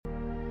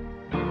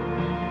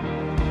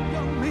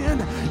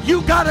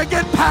You got to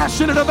get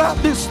passionate about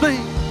this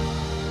thing.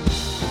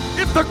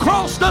 If the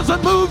cross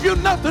doesn't move you,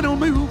 nothing will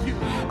move you.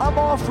 I'm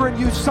offering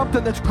you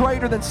something that's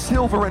greater than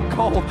silver and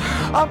gold.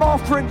 I'm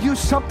offering you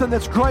something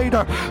that's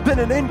greater than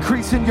an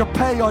increase in your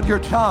pay on your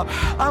job.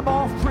 I'm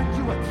offering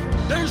you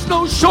There's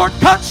no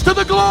shortcuts to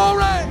the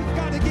glory. We've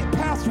got to get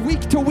past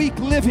week-to-week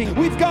living.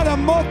 We've got to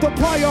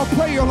multiply our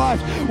prayer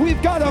life.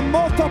 We've got to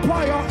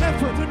multiply our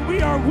effort. When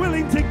we are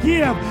willing to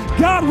give,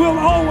 God will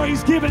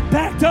always give it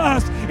back to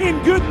us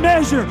in good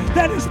measure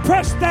that is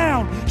pressed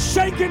down,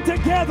 shaken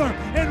together,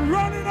 and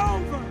running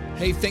over.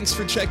 Hey, thanks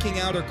for checking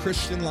out our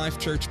Christian Life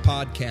Church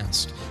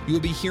podcast. You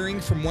will be hearing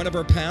from one of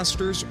our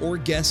pastors or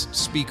guest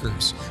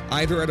speakers,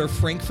 either at our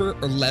Frankfurt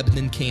or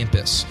Lebanon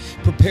campus.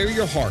 Prepare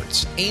your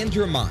hearts and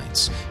your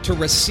minds to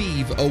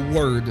receive a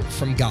word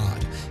from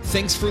God.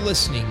 Thanks for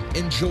listening.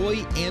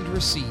 Enjoy and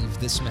receive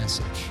this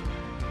message.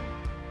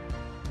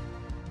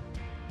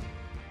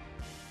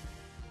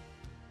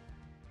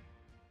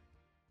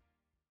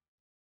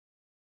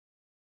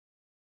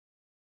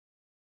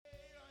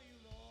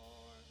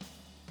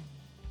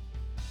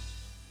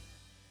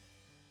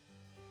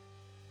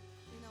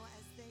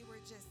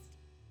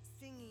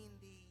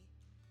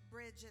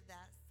 Of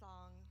that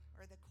song,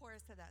 or the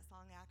chorus of that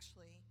song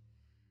actually,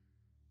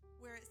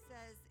 where it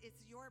says it's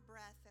your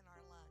breath in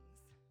our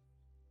lungs,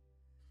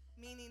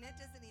 meaning it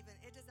doesn't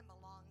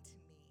belong to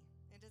me,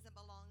 it doesn't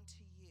belong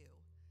to you.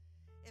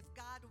 If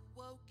God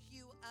woke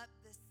you up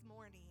this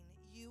morning,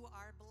 you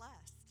are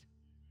blessed.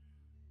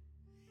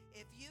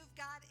 If you've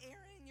got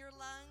air in your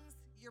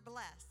lungs, you're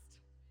blessed.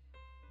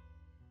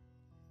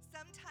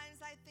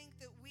 Sometimes I think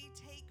that we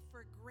take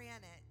for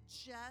granted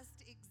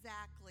just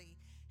exactly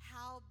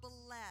how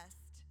blessed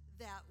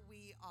that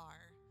we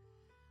are.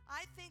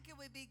 I think it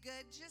would be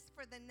good just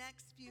for the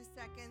next few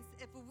seconds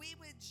if we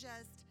would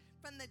just,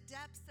 from the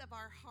depths of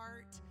our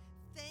heart,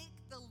 thank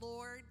the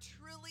Lord,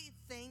 truly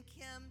thank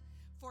Him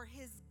for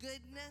His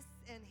goodness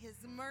and His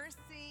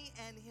mercy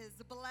and His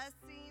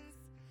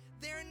blessings.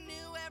 They're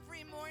new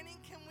every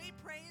morning. Can we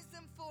praise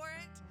Him for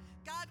it?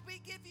 God, we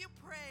give you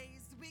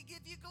praise. We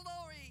give you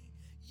glory.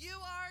 You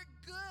are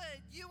good.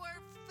 You are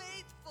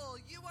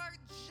faithful. You are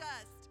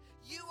just.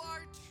 You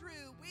are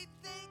true. We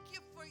thank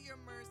you for your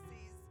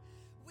mercies.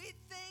 We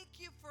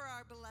thank you for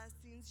our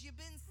blessings. You've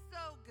been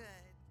so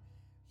good.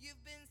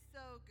 You've been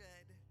so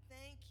good.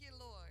 Thank you,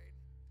 Lord.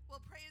 Well,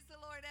 praise the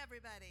Lord,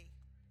 everybody.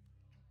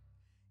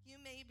 You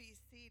may be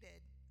seated.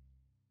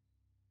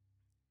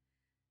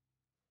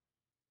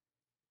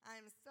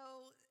 I'm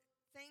so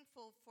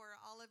thankful for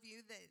all of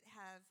you that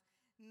have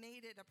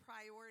made it a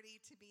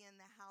priority to be in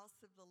the house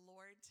of the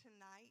Lord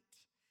tonight.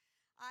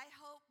 I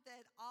hope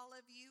that all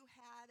of you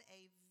had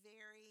a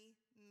very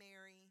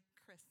Merry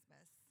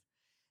Christmas.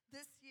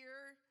 This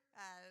year,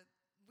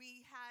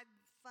 we had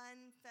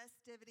fun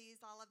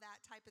festivities, all of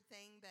that type of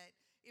thing, but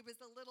it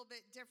was a little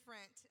bit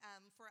different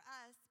for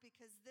us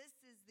because this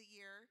is the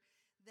year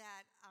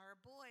that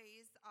our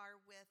boys are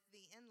with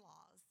the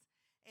in-laws.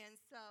 And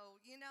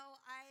so,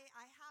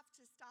 I have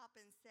to stop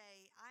and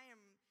say I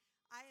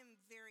am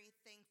very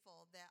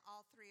thankful that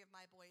all three of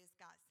my boys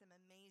got some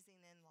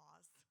amazing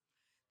in-laws.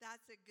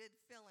 That's a good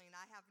feeling.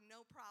 I have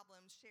no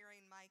problem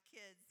sharing my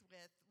kids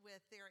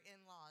with their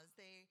in-laws.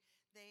 They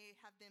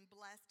have been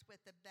blessed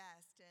with the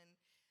best. And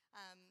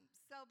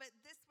but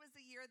this was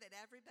a year that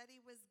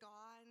everybody was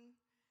gone.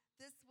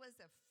 This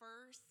was a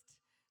first.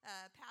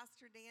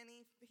 Pastor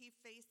Danny, he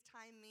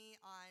FaceTimed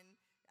me on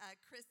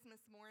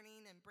Christmas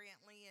morning, and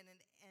Brantley and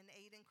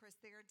Aiden, of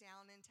course, they're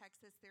down in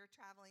Texas. They're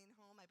traveling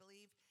home. I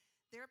believe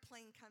their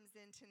plane comes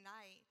in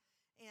tonight.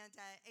 And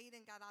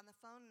Aiden got on the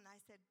phone, and I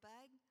said,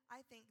 Bud,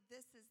 I think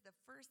this is the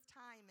first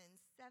time in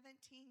 17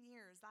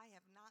 years I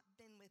have not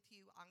been with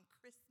you on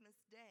Christmas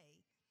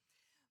Day.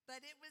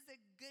 But it was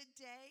a good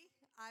day.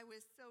 I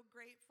was so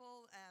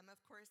grateful. Of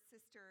course,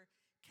 Sister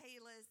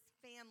Kayla's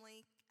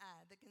family,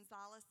 the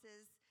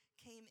Gonzaleses,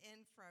 came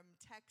in from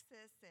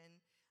Texas,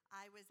 and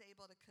I was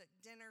able to cook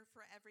dinner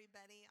for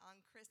everybody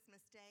on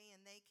Christmas Day,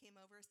 and they came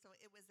over. So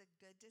it was a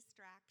good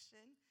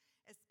distraction,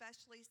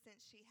 especially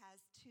since she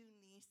has two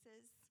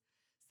nieces.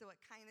 So it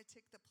kind of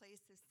took the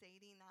place of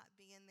Sadie not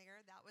being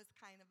there. That was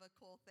kind of a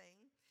cool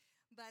thing.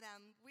 But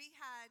we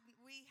had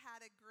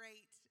a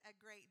great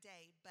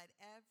day. But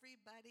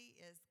everybody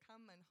is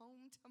coming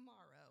home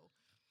tomorrow.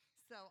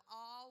 So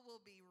all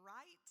will be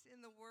right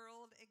in the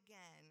world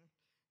again.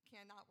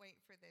 Cannot wait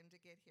for them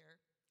to get here.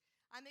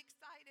 I'm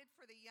excited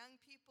for the young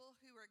people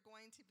who are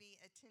going to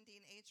be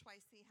attending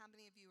HYC. How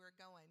many of you are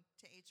going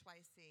to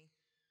HYC?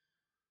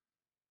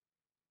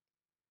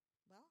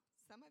 Well,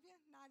 some of you,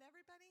 not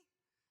everybody.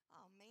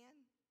 Oh,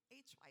 man,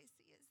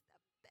 HYC is the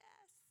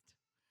best.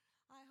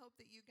 I hope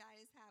that you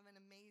guys have an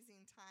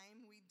amazing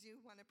time. We do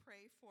want to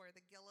pray for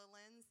the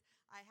Gillilands.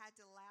 I had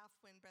to laugh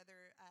when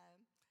Brother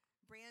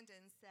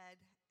Brandon said,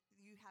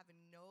 you have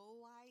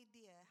no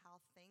idea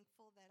how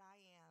thankful that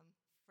I am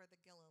for the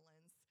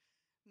Gillilands,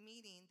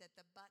 meaning that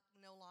the buck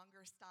no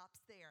longer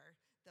stops there.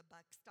 the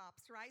buck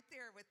stops right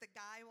there with the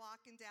guy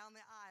walking down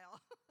the aisle.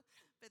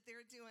 But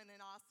they're doing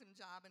an awesome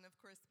job. And of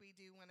course, we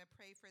do want to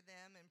pray for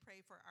them and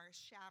pray for our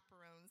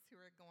chaperones who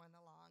are going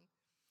along.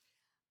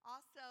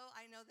 Also,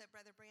 I know that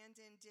Brother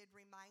Brandon did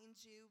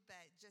remind you,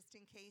 but just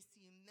in case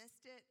you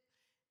missed it,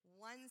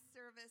 one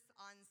service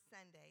on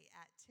Sunday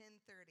at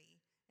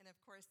 10:30. And of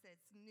course,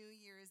 it's New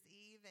Year's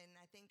Eve, and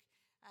I think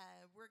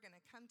we're going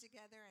to come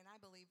together, and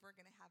I believe we're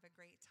going to have a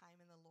great time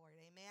in the Lord.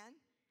 Amen?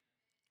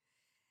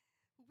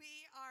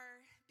 We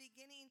are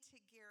beginning to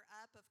gear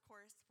up, of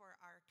course, for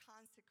our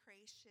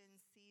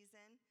consecration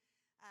season.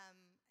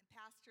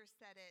 Pastor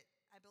said it,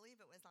 I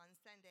believe it was on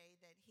Sunday,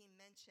 that he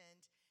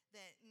mentioned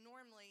that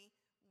normally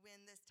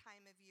when this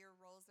time of year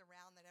rolls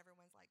around that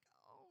everyone's like,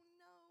 oh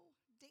no,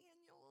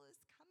 Daniel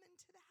is coming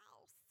to the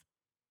house.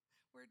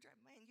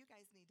 Man, you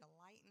guys need to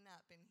lighten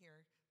up in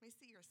here. Let me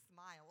see your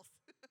smiles.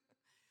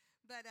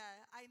 But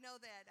I know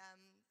that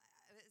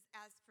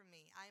as for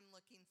me, I'm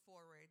looking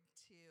forward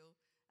to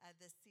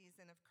this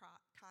season of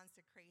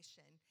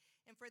consecration.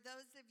 And for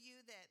those of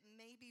you that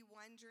may be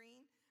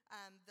wondering,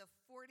 the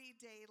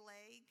 40-day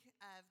leg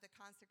of the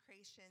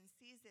consecration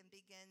season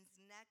begins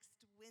next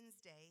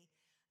Wednesday,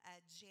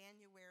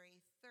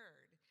 January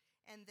 3rd.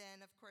 And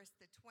then, of course,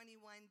 the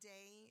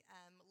 21-day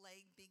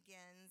leg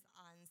begins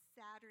on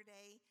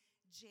Saturday,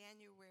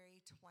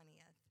 January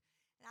 20th.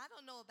 And I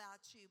don't know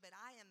about you, but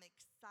I am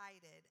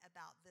excited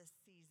about this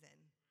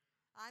season.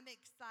 I'm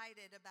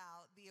excited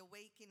about the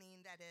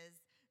awakening that is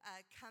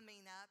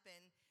coming up,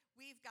 and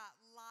we've got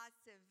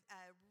lots of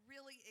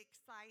really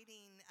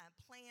exciting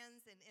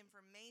plans and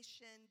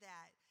information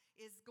that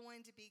is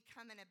going to be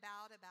coming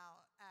out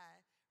about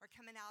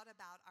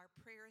our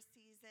prayer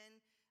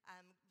season.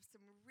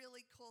 Some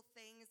really cool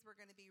things. We're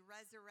going to be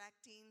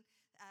resurrecting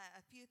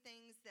a few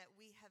things that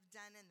we have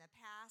done in the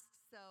past.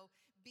 So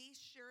be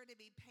sure to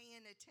be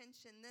paying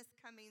attention this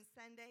coming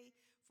Sunday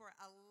for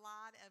a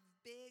lot of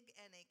big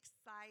and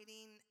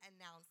exciting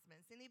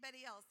announcements.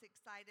 Anybody else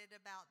excited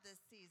about this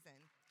season?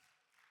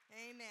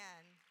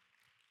 Amen.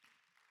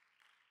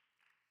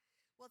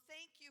 Well,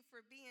 thank you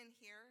for being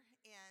here.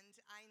 And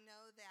I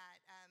know that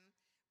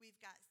we've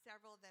got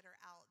several that are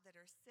out that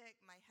are sick.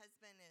 My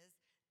husband is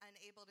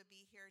unable to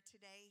be here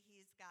today.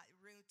 He's got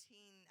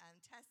routine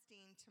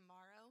testing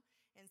tomorrow.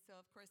 And so,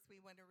 of course, we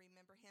want to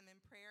remember him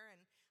in prayer.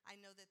 And I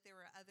know that there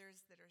are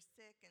others that are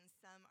sick, and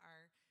some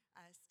are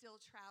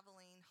still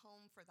traveling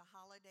home for the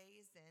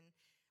holidays.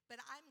 But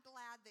I'm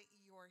glad that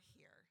you're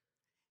here.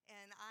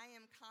 And I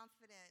am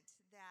confident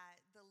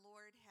that the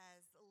Lord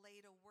has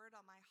laid a word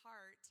on my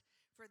heart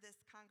for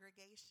this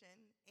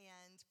congregation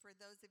and for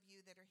those of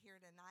you that are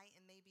here tonight,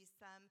 and maybe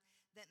some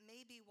that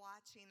may be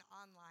watching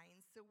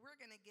online. So we're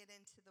going to get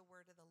into the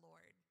word of the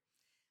Lord.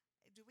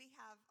 Do we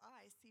have,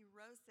 I see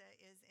Rosa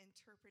is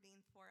interpreting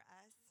for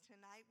us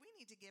tonight. We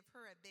need to give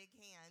her a big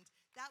hand.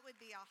 That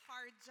would be a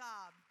hard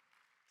job.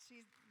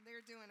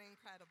 They're doing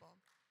incredible.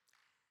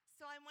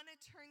 So I want to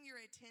turn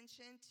your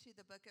attention to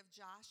the book of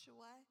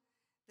Joshua,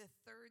 the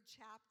 3rd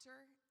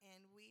chapter,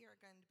 and we are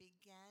going to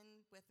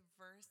begin with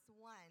verse 1.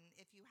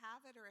 If you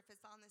have it or if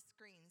it's on the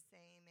screen,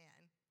 say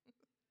amen.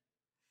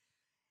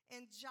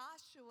 And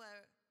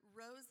Joshua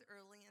rose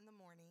early in the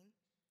morning,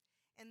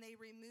 and they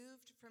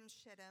removed from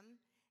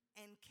Shittim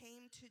and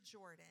came to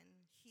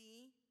Jordan,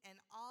 he and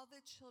all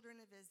the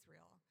children of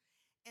Israel,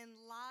 and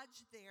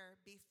lodged there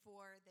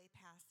before they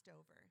passed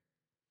over.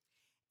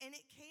 And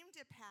it came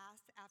to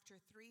pass after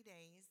 3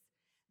 days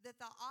that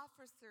the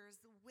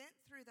officers went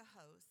through the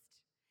host,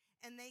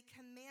 and they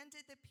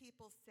commanded the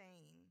people,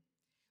 saying,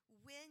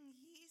 when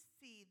ye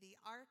see the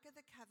ark of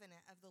the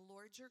covenant of the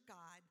Lord your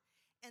God,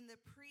 and the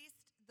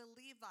priests, the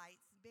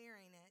Levites,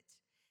 bearing it,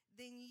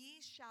 then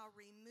ye shall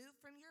remove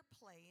from your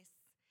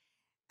place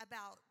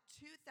about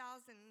 2,000,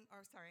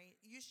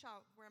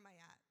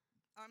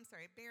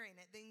 bearing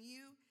it, then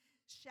you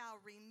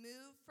shall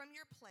remove from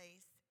your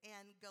place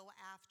and go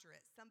after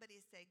it. Somebody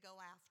say, go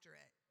after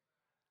it.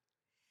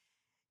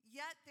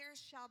 Yet there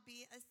shall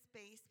be a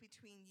space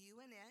between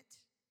you and it,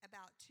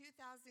 about 2,000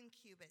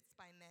 cubits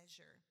by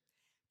measure.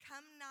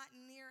 Come not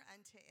near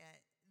unto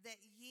it,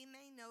 that ye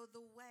may know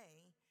the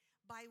way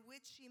by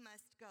which ye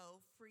must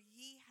go, for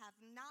ye have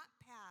not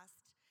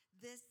passed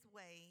this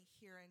way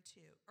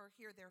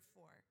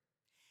heretofore.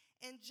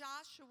 And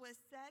Joshua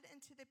said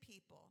unto the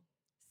people,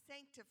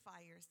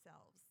 sanctify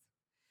yourselves,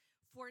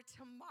 for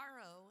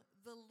tomorrow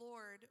the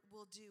Lord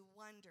will do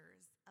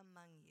wonders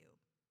among you.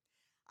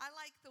 I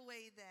like the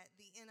way that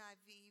the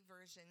NIV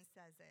version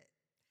says it.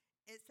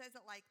 It says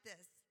it like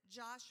this: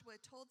 Joshua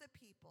told the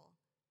people,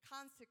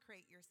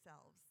 consecrate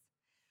yourselves,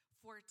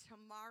 for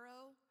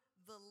tomorrow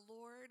the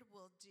Lord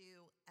will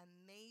do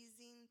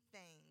amazing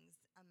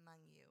things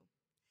among you.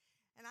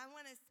 And I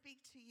want to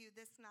speak to you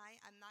this night.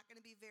 I'm not going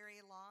to be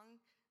very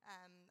long.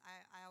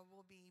 I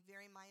will be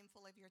very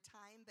mindful of your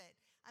time, but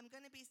I'm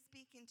going to be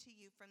speaking to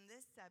you from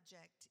this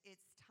subject.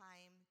 It's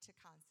time to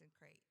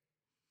consecrate.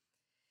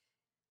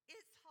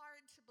 It's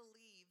hard to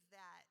believe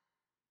that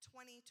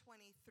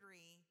 2023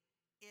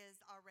 is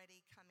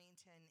already coming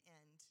to an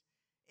end.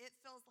 it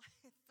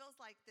feels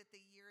like that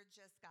the year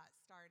just got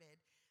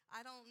started.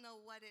 I don't know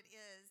what it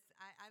is.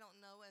 I don't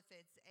know if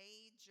it's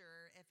age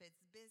or if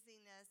it's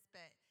busyness,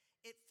 but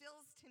it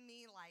feels to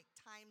me like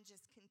time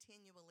just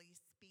continually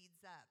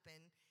speeds up,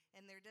 and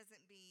there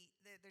doesn't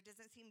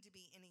seem to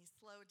be any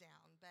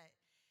slowdown. But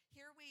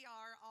here we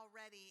are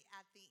already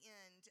at the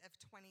end of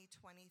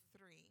 2023.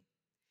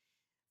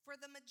 For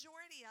the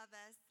majority of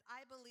us,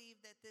 I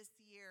believe that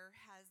this year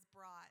has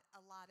brought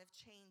a lot of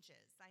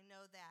changes. I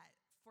know that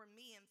for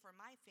me and for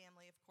my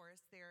family, of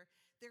course, there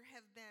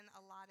have been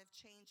a lot of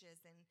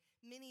changes, and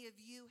many of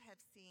you have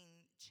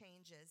seen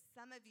changes.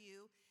 Some of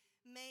you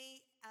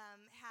may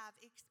have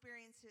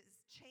experienced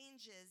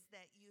changes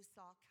that you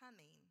saw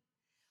coming,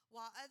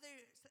 while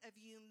others of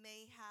you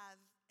may have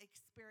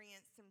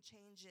experienced some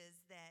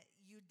changes that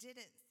you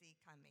didn't see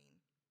coming.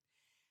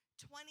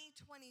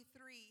 2023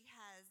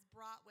 has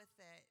brought with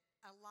it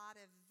a lot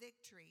of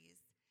victories,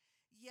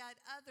 yet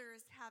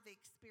others have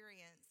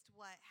experienced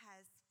what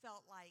has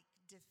felt like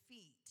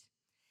defeat.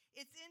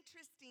 It's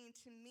interesting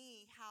to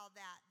me how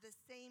that the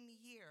same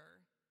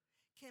year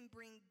can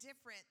bring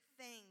different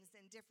things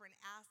and different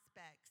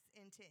aspects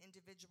into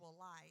individual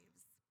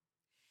lives.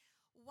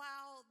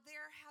 While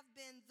there have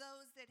been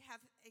those that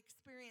have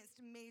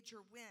experienced major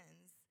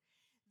wins,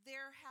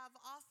 there have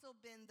also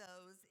been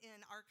those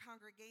in our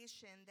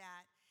congregation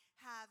that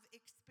have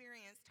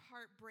experienced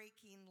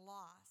heartbreaking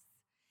loss.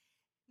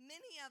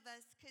 Many of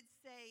us could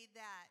say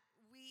that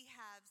we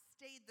have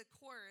stayed the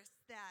course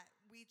that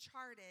we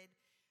charted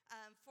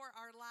for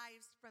our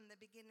lives from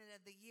the beginning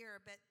of the year,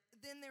 but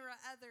then there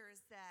are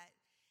others that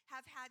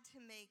have had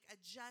to make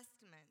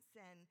adjustments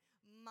and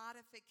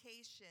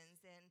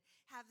modifications and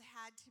have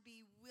had to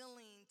be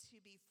willing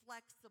to be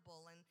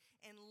flexible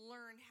and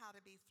learn how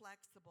to be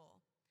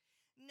flexible.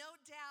 No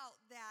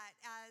doubt that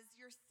as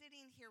you're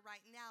sitting here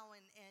right now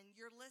and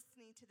you're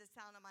listening to the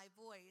sound of my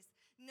voice,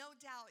 no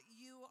doubt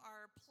you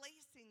are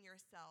placing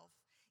yourself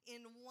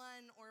in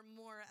one or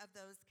more of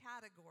those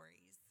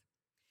categories.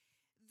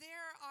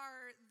 There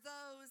are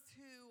those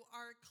who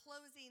are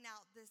closing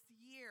out this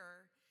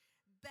year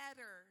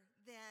better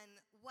than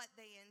what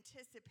they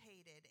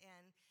anticipated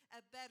and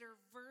a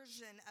better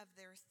version of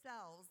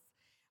themselves,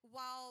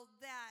 while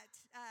that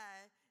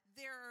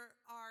there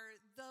are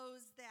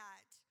those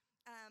that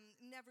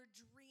never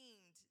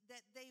dreamed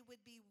that they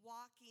would be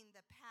walking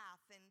the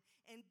path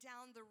and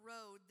down the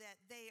road that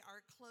they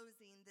are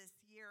closing this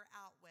year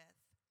out with.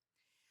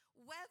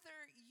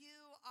 Whether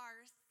you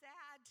are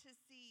sad to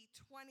see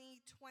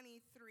 2023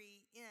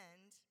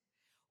 end,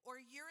 or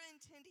you're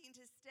intending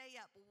to stay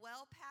up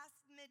well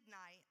past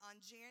midnight on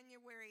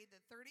January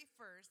the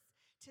 31st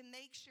to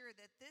make sure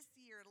that this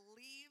year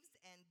leaves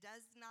and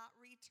does not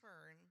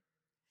return,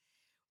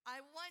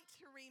 I want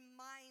to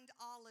remind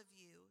all of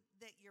you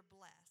that you're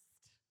blessed.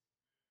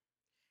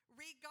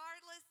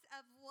 Regardless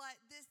of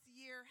what this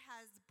year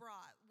has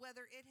brought,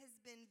 whether it has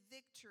been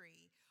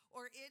victory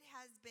or it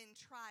has been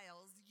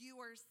trials,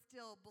 you are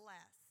still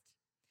blessed.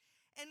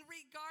 And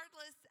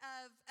regardless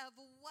of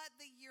what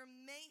the year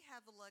may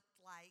have looked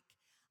like,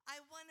 I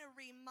want to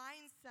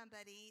remind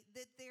somebody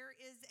that there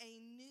is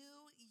a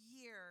new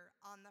year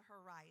on the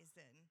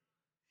horizon.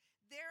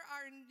 There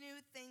are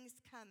new things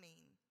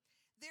coming.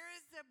 There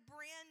is a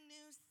brand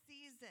new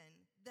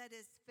season that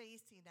is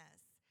facing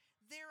us.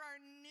 There are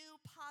new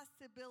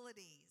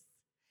possibilities.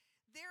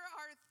 There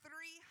are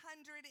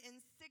 365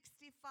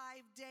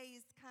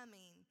 days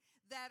coming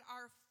that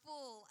are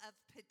full of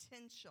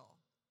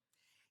potential.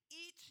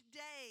 Each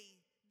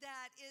day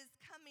that is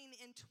coming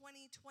in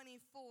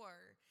 2024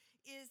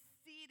 is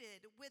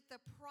seeded with the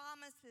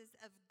promises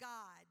of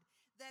God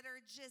that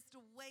are just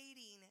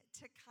waiting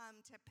to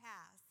come to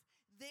pass.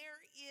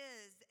 There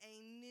is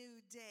a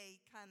new day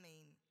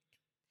coming.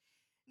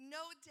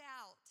 No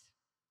doubt,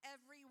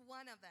 every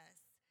one of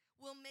us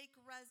will make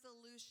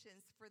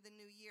resolutions for the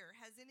new year.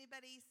 Has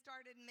anybody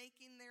started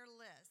making their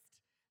list?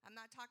 I'm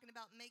not talking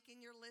about making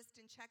your list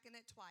and checking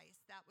it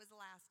twice. That was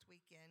last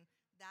weekend.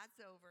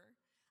 That's over.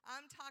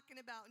 I'm talking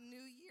about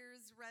New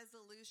Year's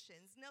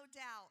resolutions. No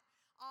doubt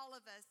all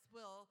of us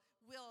will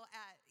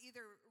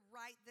either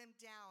write them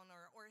down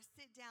or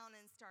sit down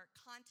and start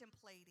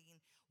contemplating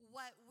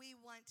what we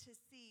want to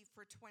see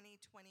for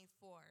 2024.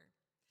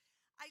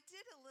 I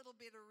did a little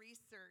bit of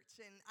research,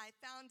 and I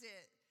found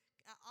it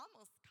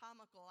almost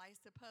comical, I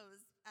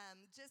suppose,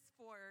 just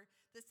for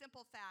the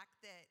simple fact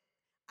that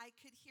I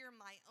could hear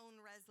my own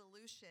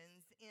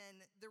resolutions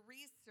in the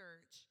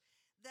research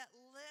that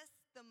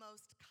lists the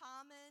most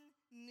common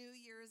New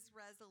Year's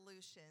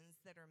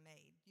resolutions that are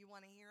made. You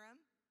want to hear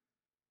them?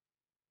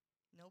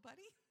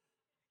 Nobody?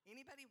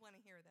 Anybody want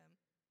to hear them?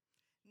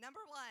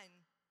 Number 1,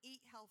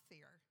 eat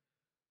healthier.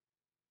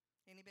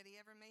 Anybody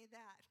ever made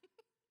that?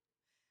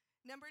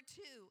 Number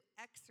 2,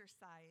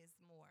 exercise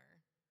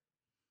more.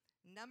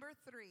 Number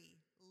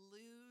 3,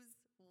 lose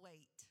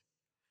weight.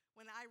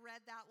 When I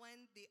read that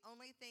one, the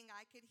only thing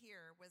I could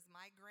hear was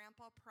my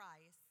grandpa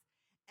Price.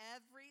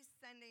 Every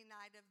Sunday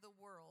night of the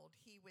world,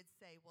 he would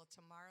say, well,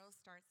 tomorrow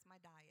starts my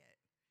diet.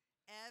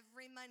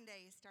 Every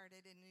Monday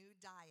started a new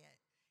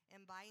diet.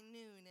 and by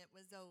noon it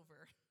was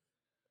over.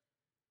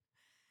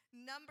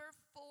 Number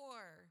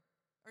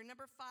 5,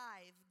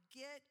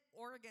 get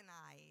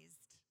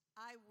organized.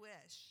 I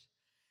wish.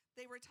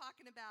 They were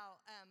talking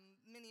about,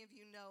 many of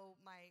you know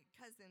my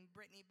cousin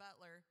Brittany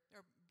Butler,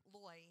 or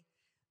Loy.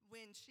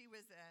 When she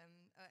was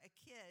a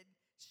kid,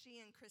 she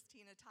and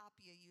Christina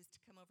Tapia used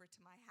to come over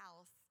to my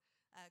house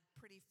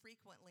pretty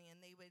frequently,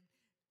 and they would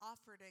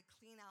offer to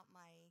clean out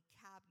my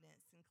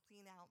cabinets and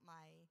clean out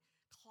my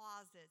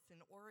closets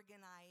and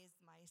organize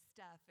my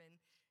stuff. And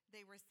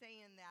they were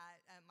saying that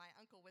my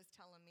uncle was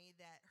telling me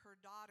that her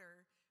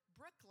daughter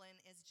Brooklyn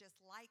is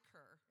just like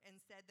her, and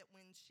said that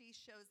when she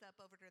shows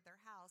up over to their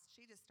house,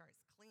 she just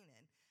starts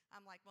cleaning.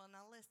 I'm like, well,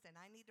 now listen,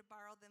 I need to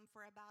borrow them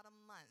for about a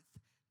month,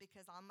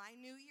 because on my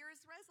New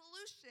Year's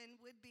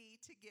resolution would be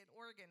to get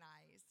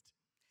organized.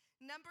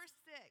 Number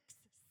 6,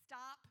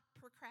 stop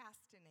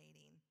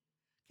procrastinating.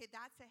 Okay,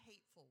 that's a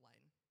hateful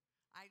one.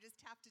 I just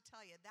have to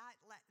tell you,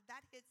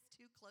 that hits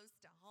too close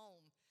to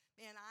home.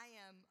 Man, I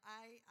am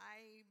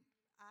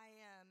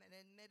an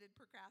admitted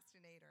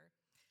procrastinator.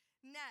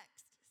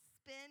 Next,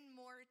 spend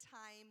more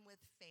time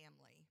with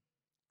family.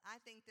 I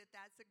think that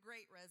that's a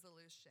great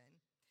resolution.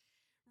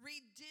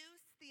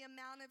 Reduce the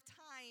amount of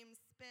time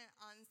spent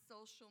on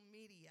social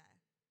media.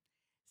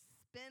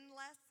 Spend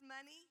less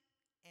money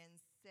and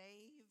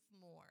save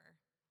more.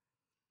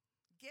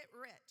 Get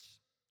rich.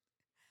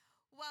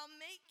 While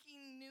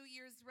making New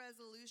Year's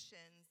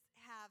resolutions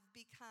have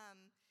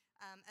become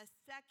a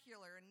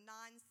secular,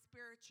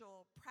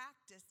 non-spiritual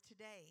practice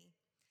today,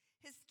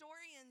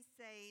 historians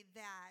say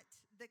that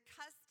the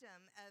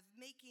custom of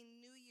making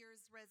New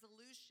Year's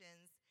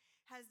resolutions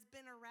has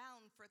been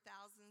around for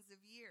thousands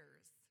of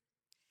years.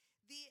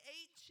 The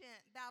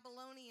ancient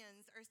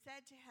Babylonians are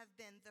said to have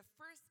been the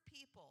first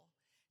people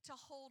to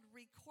hold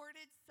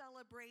recorded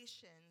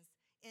celebrations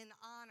in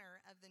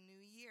honor of the new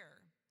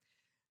year.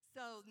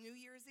 So New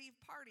Year's Eve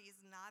party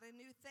is not a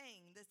new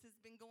thing. This has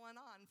been going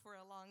on for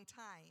a long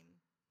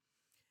time.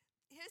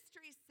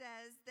 History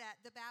says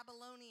that the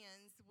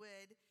Babylonians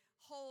would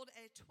hold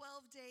a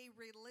 12-day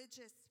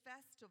religious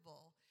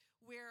festival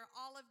where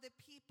all of the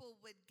people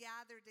would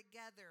gather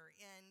together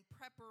in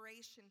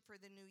preparation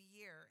for the new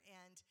year.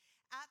 And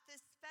at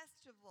this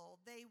festival,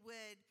 they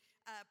would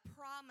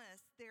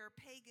promise their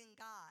pagan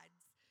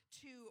gods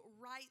to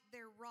right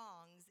their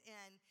wrongs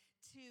and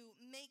to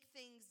make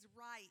things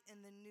right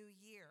in the new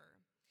year.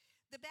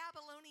 The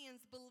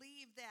Babylonians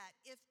believed that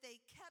if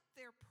they kept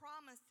their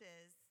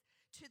promises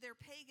to their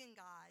pagan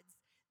gods,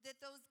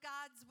 that those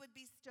gods would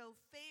bestow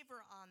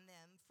favor on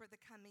them for the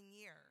coming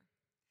year.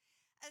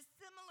 A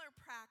similar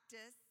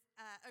practice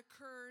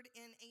occurred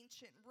in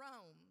ancient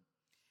Rome.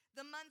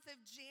 The month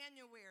of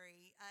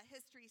January,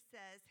 history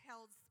says,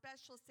 held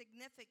special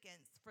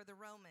significance for the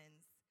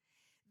Romans.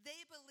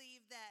 They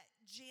believed that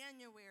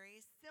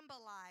January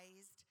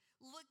symbolized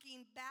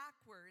looking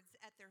backwards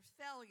at their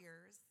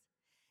failures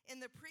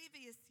in the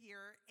previous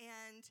year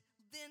and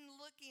then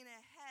looking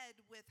ahead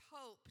with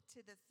hope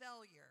to the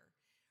failure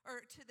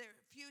or to the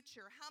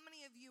future. How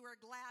many of you are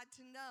glad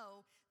to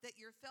know that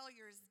your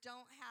failures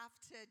don't have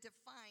to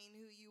define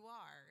who you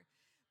are,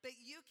 but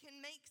you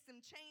can make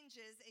some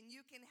changes and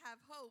you can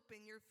have hope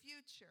in your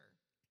future?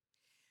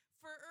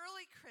 For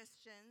early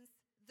Christians,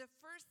 the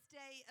first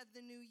day of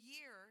the new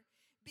year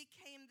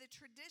became the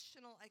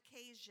traditional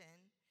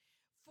occasion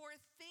for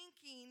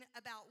thinking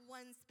about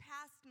one's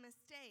past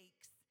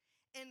mistakes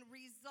and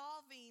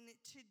resolving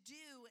to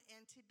do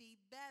and to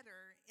be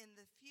better in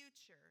the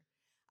future.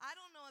 I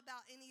don't know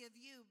about any of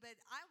you, but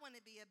I want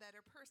to be a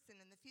better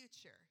person in the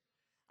future.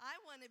 I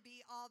want to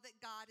be all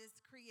that God has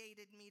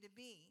created me to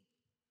be.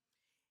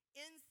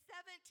 In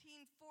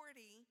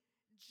 1740,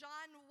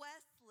 John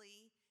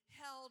Wesley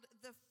held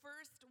the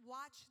first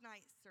watch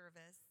night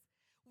service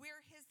where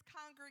his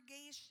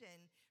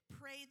congregation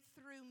prayed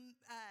through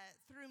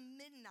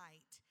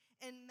midnight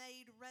and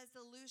made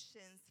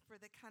resolutions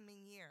for the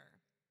coming year.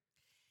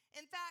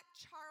 In fact,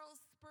 Charles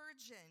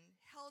Spurgeon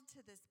held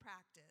to this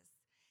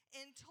practice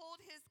and told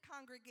his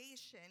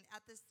congregation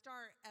at the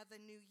start of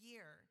a new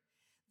year,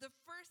 the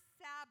first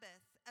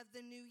Sabbath of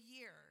the new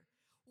year,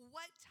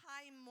 what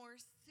time more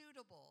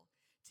suitable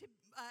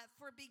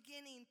for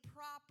beginning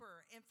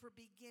proper and for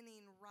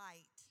beginning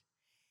right.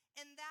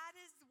 And that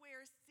is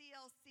where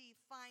CLC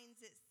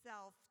finds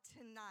itself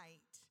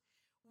tonight.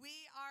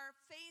 We are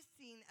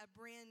facing a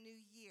brand new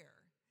year.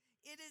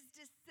 It is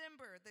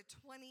December the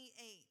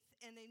 28th,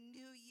 and a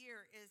new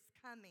year is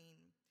coming.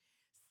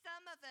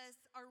 Some of us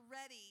are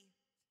ready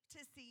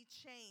to see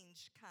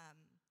change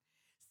come.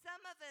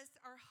 Some of us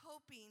are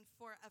hoping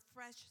for a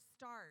fresh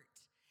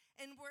start,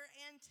 and we're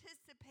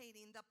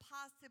anticipating the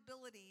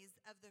possibilities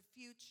of the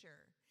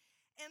future.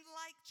 And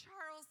like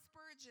Charles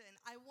Spurgeon,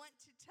 I want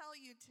to tell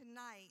you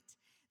tonight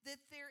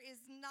that there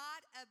is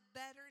not a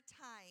better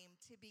time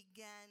to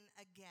begin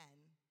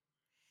again.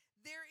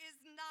 There is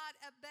not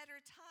a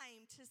better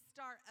time to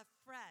start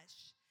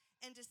afresh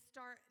and to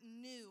start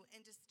new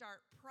and to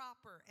start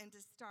proper and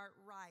to start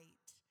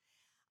right.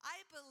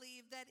 I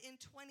believe that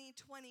in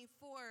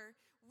 2024,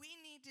 we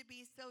need to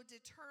be so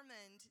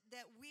determined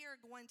that we are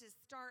going to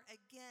start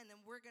again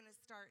and we're going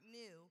to start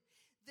new,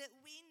 that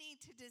we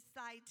need to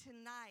decide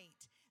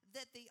tonight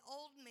that the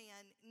old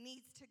man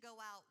needs to go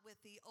out with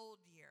the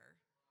old year.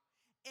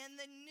 And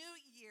the new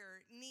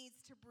year needs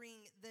to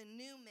bring the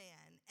new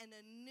man and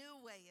a new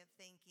way of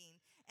thinking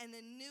and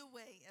a new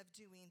way of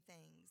doing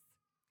things.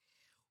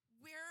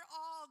 We're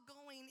all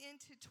going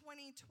into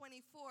 2024,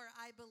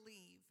 I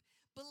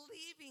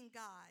believing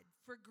God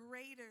for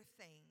greater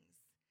things.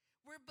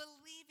 We're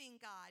believing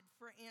God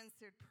for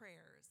answered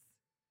prayers.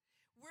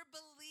 We're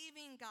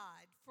believing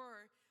God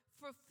for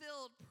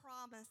fulfilled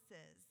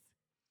promises.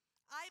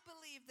 I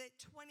believe that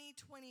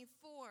 2024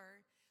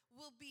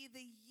 will be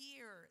the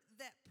year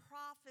that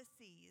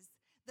prophecies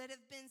that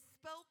have been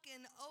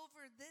spoken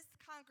over this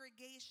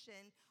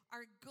congregation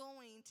are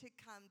going to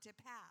come to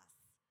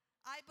pass.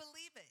 I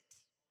believe it.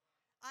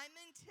 I'm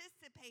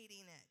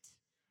anticipating it.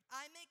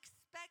 I'm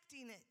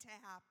expecting it to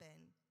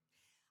happen.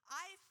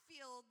 I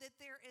feel that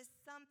there is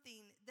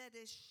something that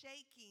is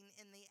shaking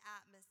in the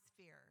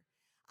atmosphere.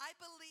 I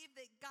believe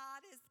that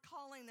God is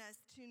calling us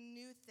to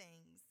new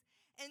things.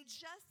 And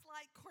just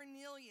like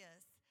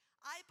Cornelius,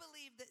 I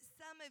believe that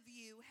some of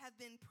you have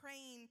been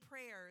praying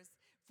prayers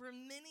for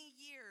many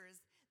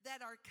years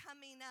that are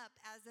coming up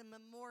as a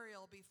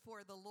memorial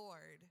before the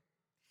Lord.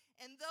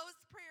 And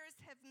those prayers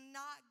have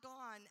not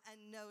gone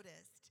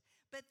unnoticed,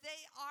 but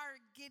they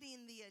are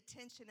getting the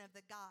attention of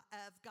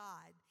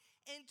God.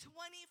 And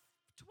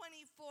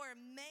 2024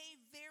 may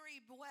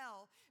very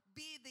well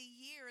be the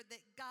year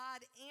that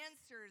God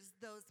answers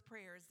those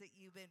prayers that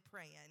you've been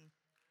praying.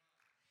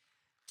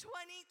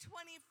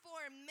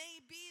 2024 may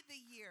be the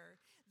year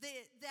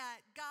that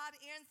God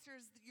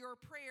answers your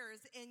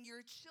prayers and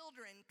your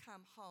children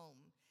come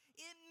home.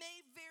 It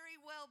may very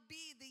well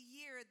be the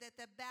year that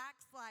the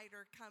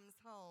backslider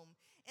comes home.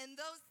 And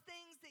those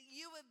things that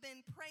you have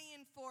been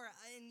praying for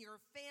in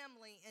your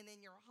family and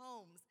in your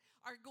homes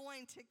are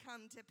going to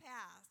come to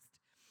pass.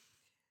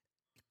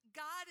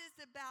 God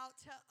is about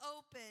to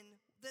open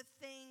the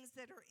things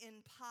that are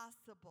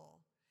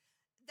impossible.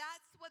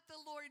 That's what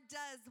the Lord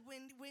does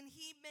when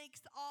he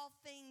makes all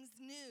things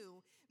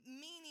new,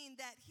 meaning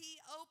that he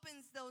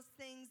opens those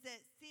things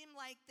that seem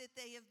like that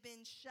they have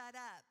been shut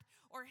up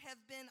or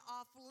have been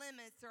off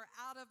limits or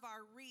out of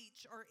our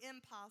reach or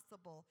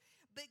impossible.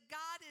 But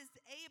God is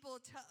able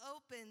to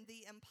open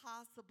the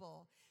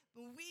impossible.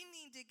 We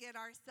need to get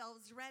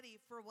ourselves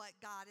ready for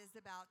what God is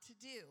about to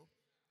do.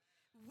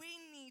 We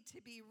need to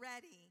be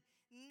ready.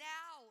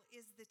 Now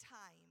is the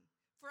time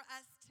for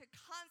us to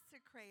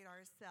consecrate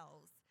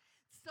ourselves,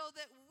 so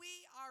that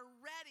we are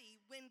ready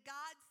when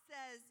God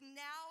says,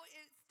 now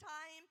it's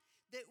time,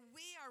 that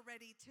we are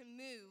ready to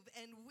move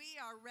and we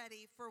are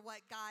ready for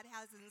what God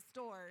has in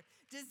store.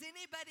 Does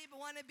anybody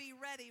want to be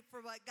ready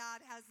for what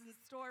God has in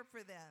store for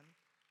them?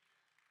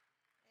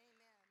 Amen.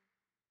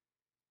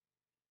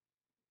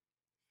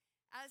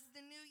 As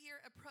the new year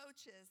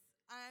approaches,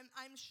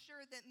 I'm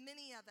sure that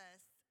many of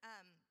us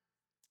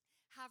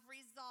have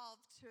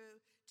resolved to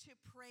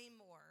pray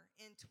more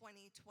in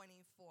 2024.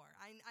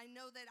 I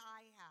know that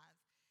I have.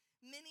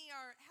 Many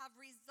have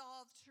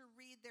resolved to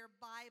read their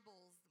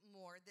Bibles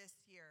more this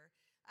year.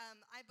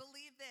 I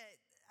believe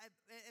that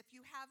if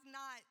you have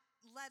not,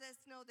 let us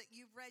know that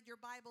you've read your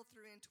Bible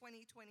through in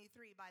 2023,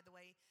 by the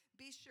way.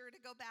 Be sure to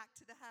go back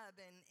to the hub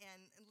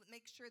and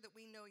make sure that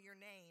we know your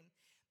name.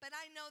 But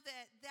I know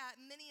that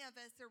many of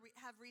us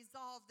have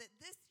resolved that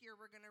this year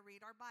we're going to read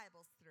our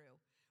Bibles through.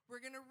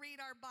 We're going to read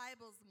our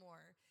Bibles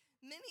more.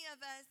 Many of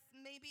us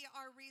maybe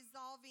are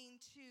resolving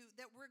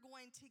that we're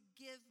going to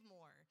give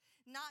more,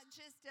 not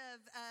just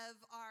of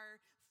our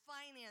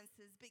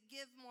finances, but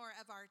give more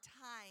of our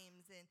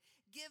times and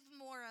give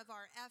more of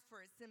our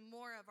efforts and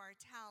more of our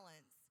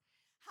talents.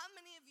 How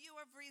many of you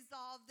have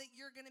resolved that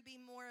you're going to be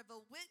more of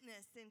a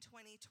witness in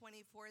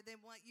 2024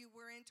 than what you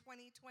were in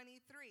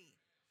 2023?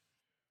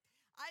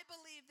 I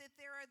believe that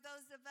there are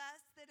those of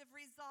us that have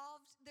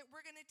resolved that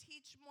we're going to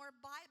teach more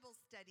Bible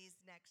studies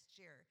next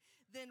year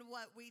than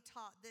what we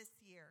taught this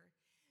year.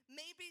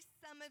 Maybe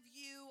some of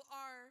you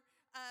are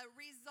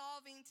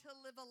resolving to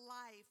live a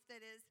life that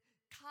is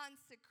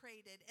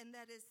consecrated and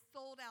that is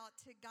sold out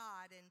to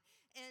God,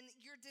 and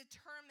you're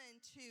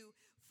determined to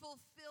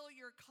fulfill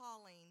your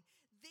calling.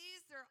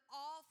 These are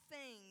all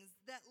things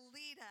that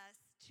lead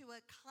us to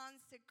a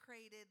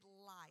consecrated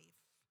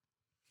life.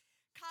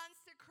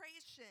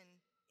 Consecration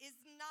is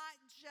not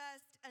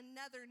just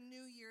another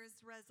New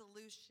Year's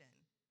resolution,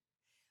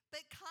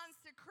 but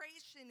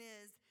consecration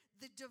is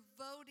the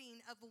devoting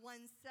of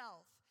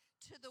oneself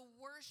to the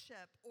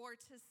worship or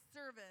to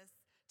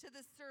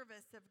the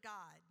service of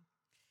God.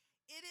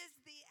 It is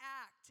the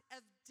act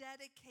of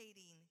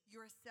dedicating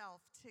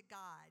yourself to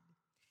God.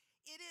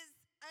 It is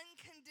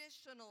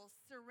unconditional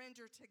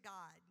surrender to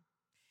God.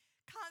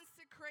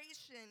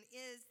 Consecration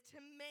is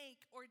to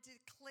make or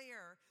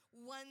declare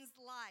one's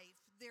life,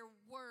 their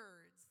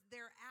words,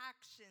 their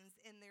actions,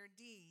 and their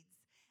deeds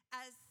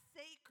as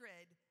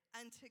sacred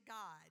unto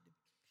God.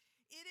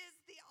 It is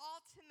the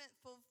ultimate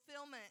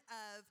fulfillment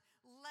of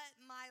let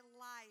my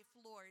life,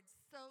 Lord,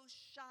 so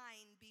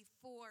shine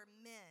before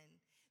men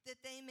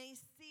that they may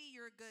see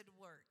your good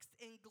works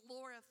and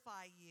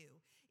glorify you.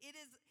 It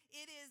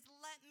is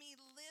let me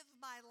live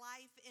my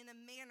life in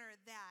a manner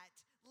that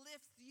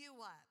lifts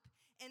you up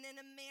and in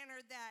a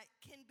manner that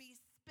can be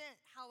spent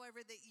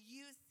however that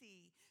you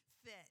see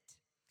fit.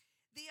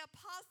 The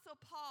Apostle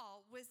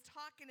Paul was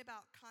talking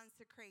about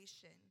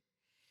consecration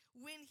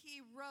when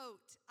he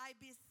wrote, I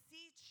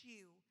beseech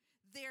you,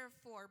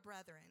 therefore,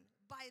 brethren,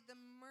 by the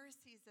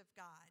mercies of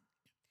God,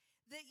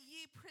 that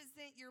ye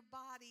present your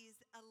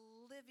bodies a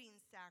living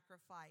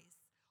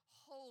sacrifice,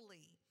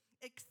 holy,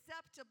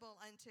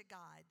 acceptable unto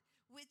God,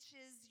 which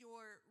is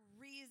your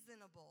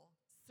reasonable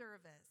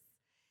service.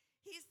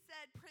 He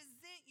said,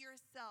 present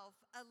yourself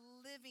a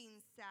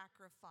living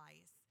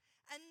sacrifice.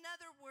 In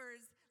other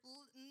words,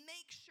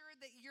 make sure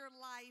that your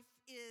life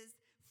is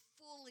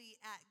fully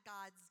at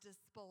God's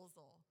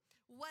disposal.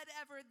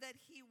 Whatever that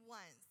he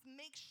wants.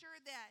 Make sure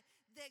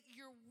that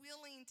you're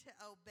willing to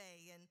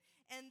obey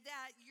and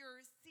that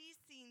you're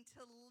ceasing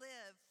to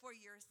live for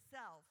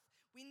yourself.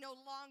 We no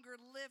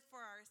longer live for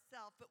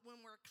ourselves, but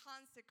when we're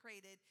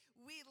consecrated,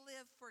 we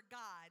live for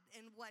God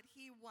and what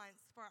he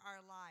wants for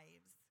our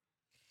lives.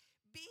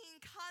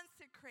 Being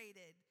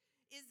consecrated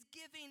is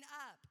giving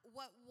up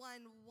what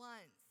one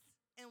wants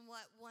and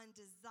what one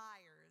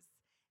desires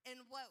and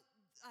what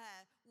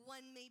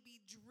one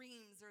maybe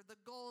dreams or the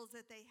goals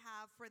that they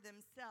have for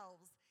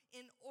themselves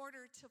in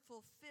order to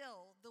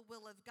fulfill the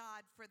will of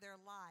God for their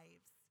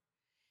lives.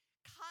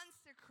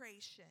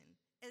 Consecration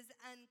is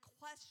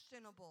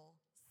unquestionable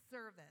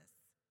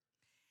service.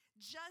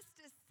 Just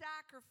a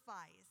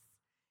sacrifice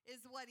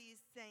is what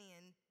he's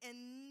saying,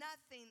 and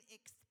nothing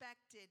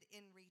expected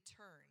in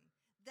return.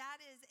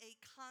 That is a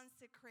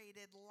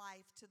consecrated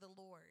life to the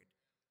Lord.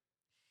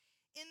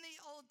 In the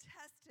Old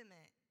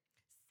Testament,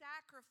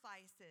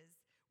 sacrifices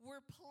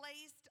were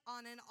placed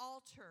on an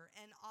altar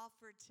and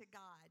offered to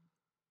God.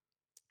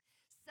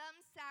 Some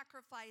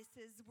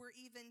sacrifices were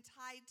even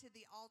tied to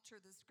the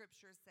altar, the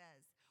scripture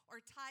says, or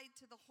tied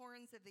to the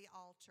horns of the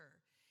altar,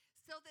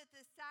 so that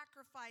the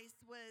sacrifice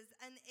was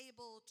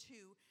unable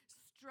to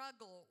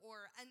struggle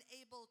or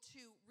unable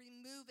to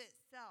remove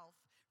itself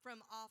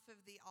from off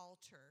of the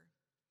altar.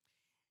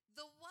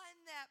 The one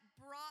that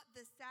brought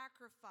the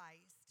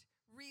sacrifice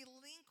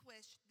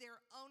relinquished their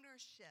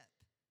ownership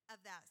of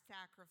that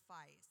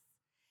sacrifice.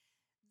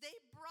 They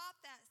brought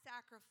that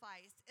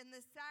sacrifice, and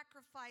the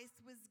sacrifice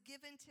was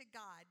given to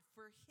God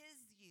for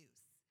his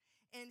use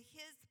and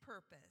his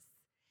purpose.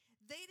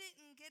 They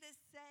didn't get a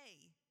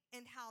say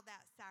in how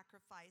that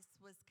sacrifice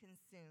was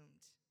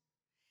consumed.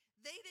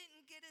 They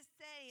didn't get a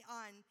say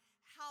on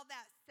how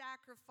that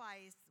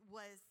sacrifice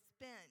was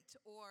spent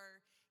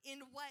or in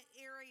what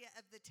area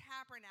of the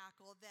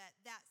tabernacle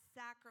that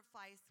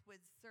sacrifice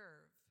would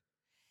serve.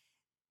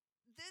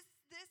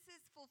 This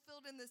is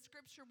fulfilled in the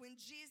scripture when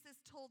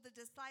Jesus told the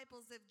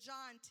disciples of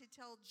John to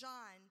tell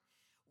John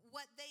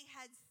what they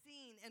had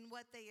seen and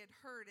what they had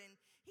heard. And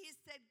he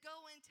said,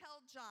 go and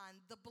tell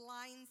John, the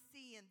blind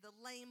see and the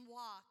lame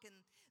walk and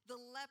the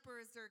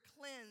lepers are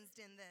cleansed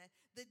and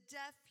the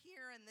deaf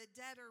hear and the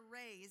dead are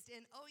raised.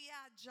 And oh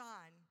yeah,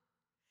 John.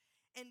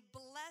 And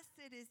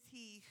blessed is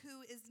he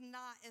who is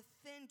not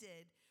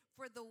offended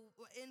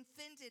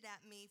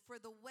at me for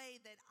the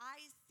way that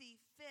I see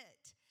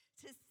fit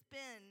to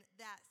spend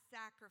that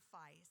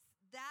sacrifice.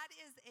 That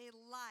is a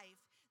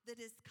life that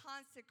is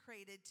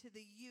consecrated to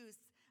the use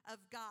of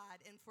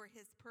God and for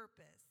his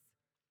purpose.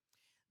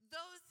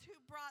 Those who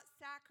brought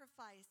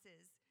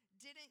sacrifices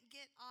didn't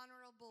get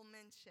honorable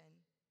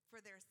mention for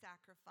their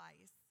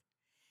sacrifice.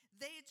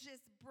 They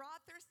just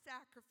brought their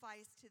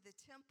sacrifice to the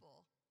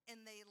temple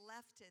and they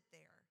left it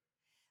there.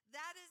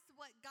 That is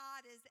what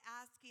God is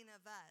asking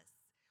of us.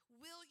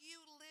 Will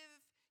you live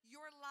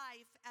your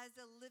life as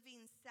a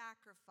living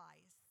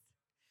sacrifice?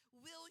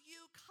 Will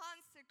you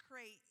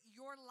consecrate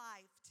your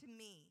life to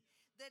me,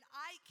 that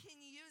I can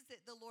use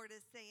it, the Lord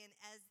is saying,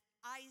 as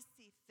I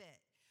see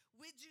fit?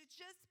 Would you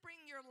just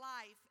bring your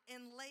life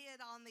and lay it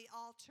on the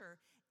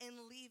altar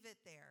and leave it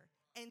there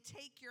and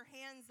take your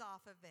hands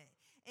off of it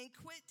and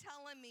quit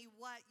telling me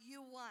what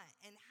you want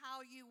and how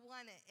you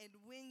want it and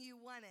when you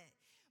want it,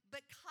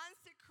 but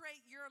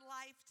consecrate your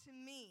life to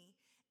me,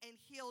 and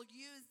he'll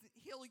use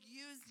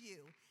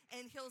you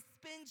and he'll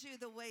spend you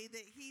the way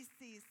that he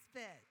sees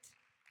fit.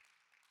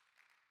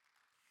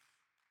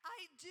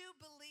 I do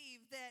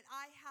believe that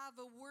I have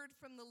a word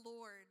from the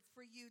Lord for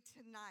you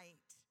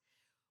tonight.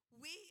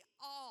 We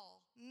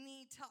all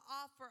need to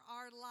offer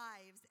our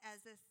lives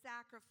as a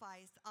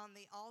sacrifice on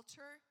the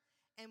altar,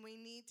 and we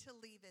need to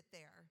leave it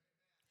there.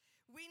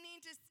 We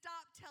need to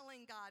stop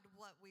telling God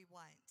what we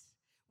want.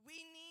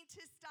 We need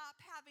to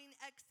stop having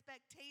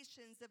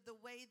expectations of the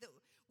way that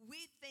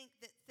we think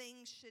that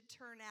things should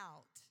turn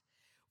out.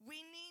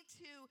 We need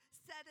to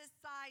set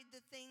aside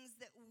the things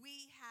that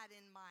we had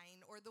in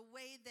mind or the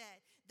way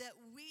that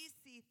we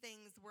see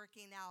things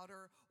working out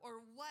or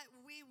what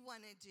we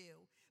want to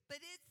do.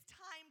 But it's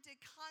time to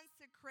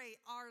consecrate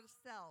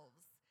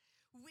ourselves.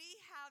 We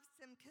have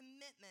some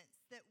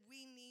commitments that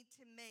we need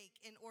to make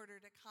in order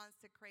to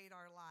consecrate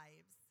our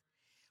lives.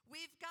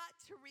 We've got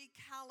to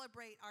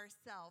recalibrate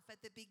ourselves at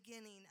the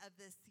beginning of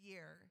this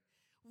year.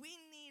 We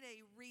need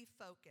a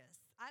refocus.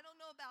 I don't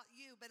know about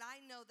you, but I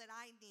know that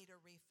I need a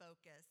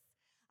refocus.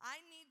 I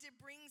need to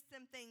bring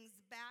some things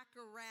back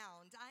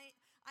around. I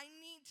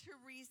need to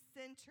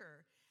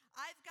recenter.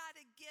 I've got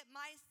to get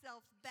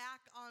myself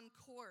back on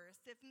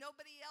course. If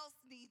nobody else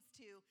needs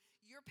to,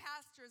 your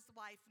pastor's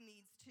wife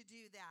needs to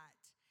do that.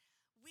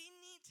 We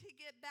need to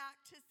get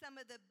back to some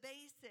of the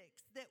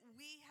basics that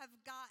we have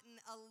gotten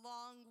a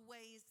long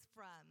ways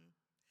from.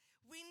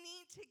 We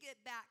need to get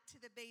back to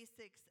the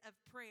basics of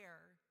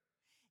prayer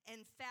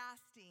and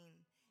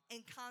fasting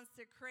and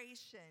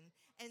consecration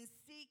and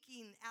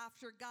seeking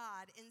after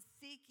God and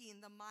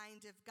seeking the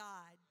mind of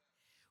God.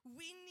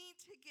 We need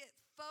to get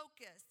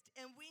focused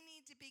and we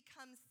need to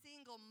become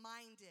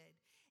single-minded.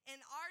 And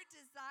our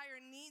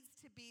desire needs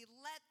to be,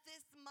 let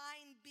this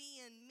mind be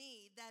in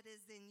me that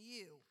is in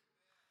you.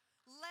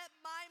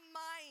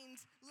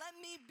 Let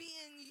me be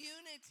in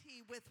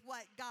unity with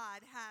what God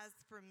has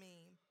for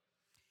me.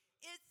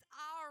 It's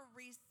our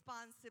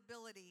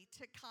responsibility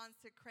to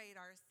consecrate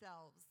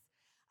ourselves.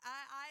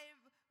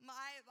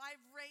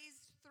 I've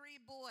raised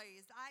 3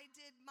 boys. I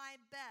did my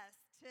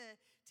best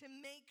to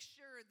make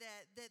sure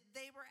that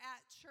they were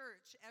at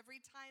church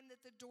every time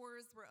that the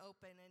doors were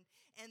open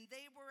and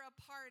they were a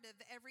part of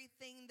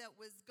everything that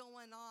was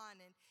going on.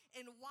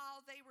 And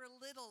while they were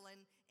little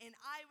and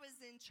I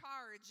was in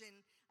charge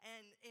and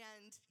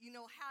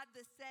had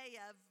the say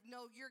of,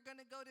 no, you're going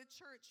to go to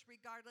church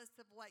regardless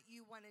of what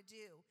you want to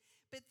do.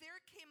 But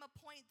there came a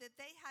point that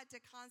they had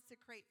to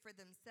consecrate for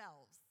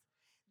themselves.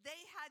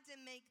 They had to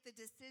make the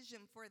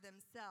decision for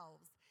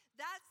themselves.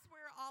 That's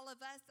where all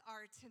of us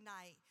are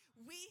tonight.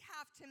 We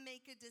have to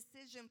make a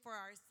decision for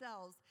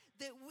ourselves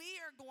that we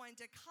are going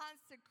to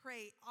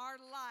consecrate our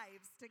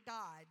lives to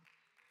God.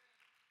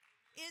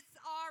 It's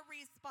our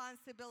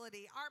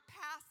responsibility. Our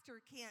pastor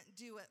can't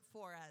do it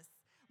for us.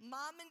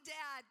 Mom and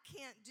dad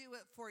can't do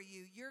it for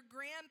you. Your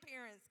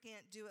grandparents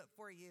can't do it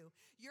for you.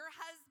 Your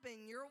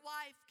husband, your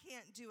wife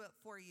can't do it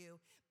for you.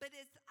 But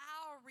it's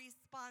our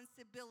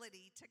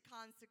responsibility to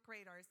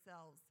consecrate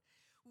ourselves.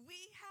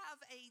 We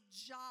have a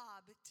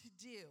job to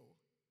do.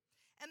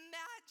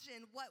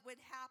 Imagine what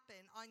would happen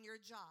on your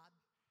job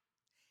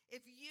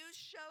if you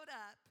showed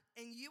up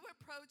and you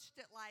approached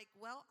it like,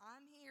 well,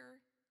 I'm here.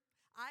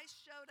 I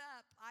showed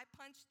up. I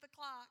punched the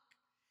clock.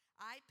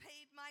 I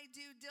paid my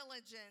due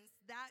diligence.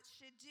 That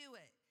should do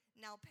it.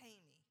 Now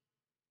pay me.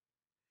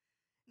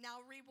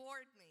 Now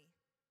reward me.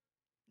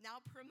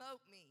 Now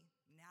promote me.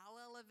 Now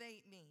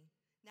elevate me.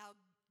 Now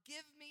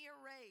give me a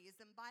raise.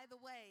 And by the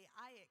way,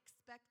 I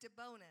expect a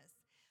bonus.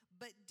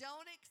 But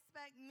don't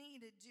expect me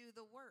to do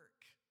the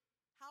work.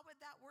 How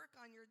would that work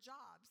on your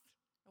jobs?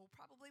 It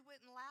probably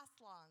wouldn't last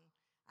long.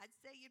 I'd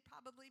say you'd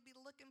probably be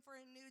looking for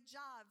a new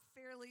job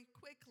fairly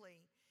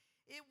quickly.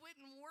 It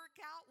wouldn't work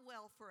out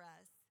well for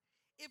us.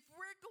 If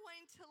we're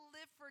going to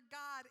live for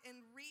God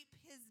and reap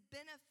his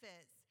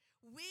benefits,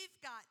 we've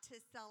got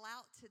to sell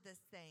out to this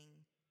thing.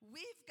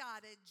 We've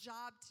got a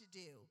job to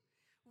do.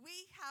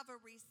 We have a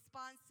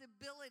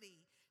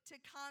responsibility to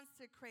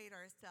consecrate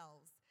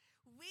ourselves.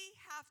 We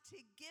have to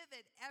give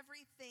it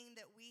everything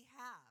that we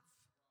have.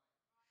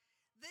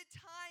 The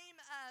time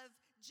of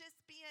just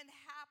being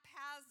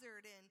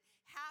haphazard and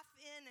half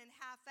in and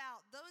half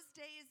out, those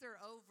days are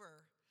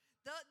over.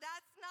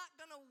 That's not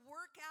going to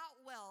work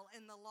out well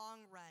in the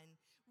long run.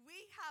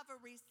 We have a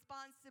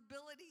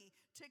responsibility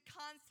to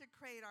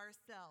consecrate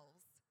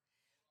ourselves.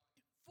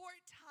 14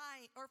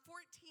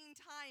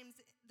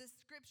 times the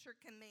scripture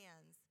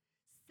commands,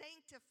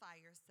 sanctify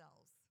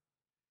yourselves,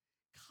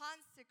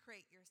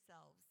 consecrate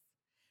yourselves,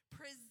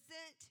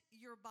 present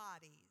your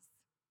bodies.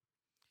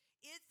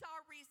 It's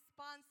our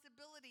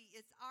responsibility.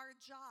 It's our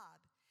job.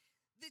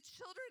 The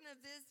children of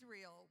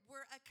Israel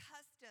were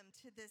accustomed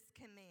to this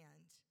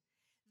command.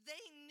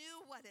 They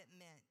knew what it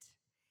meant.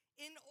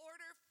 In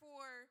order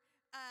for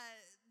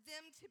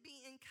them to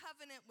be in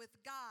covenant with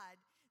God,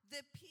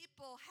 the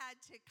people had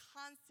to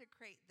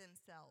consecrate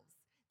themselves.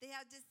 They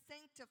had to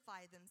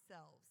sanctify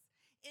themselves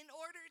in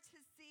order to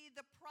see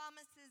the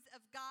promises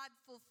of God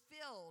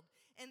fulfilled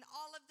and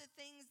all of the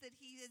things that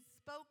he had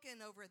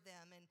spoken over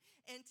them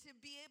and to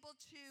be able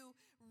to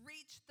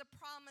reach the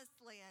promised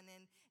land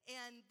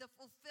and the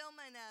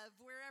fulfillment of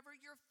wherever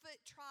your foot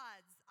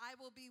trods, I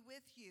will be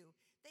with you.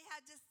 They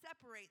had to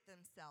separate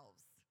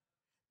themselves.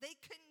 They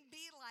couldn't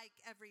be like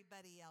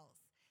everybody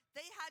else.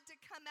 They had to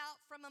come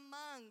out from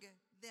among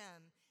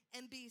them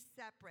and be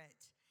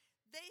separate.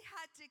 They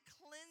had to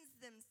cleanse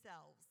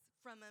themselves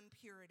from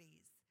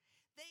impurities.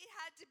 They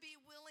had to be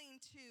willing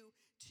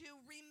to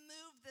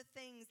remove the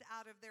things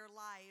out of their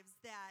lives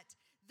that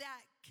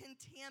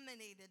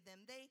contaminated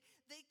them. They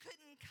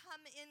couldn't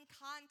come in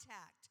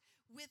contact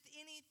with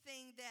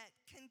anything that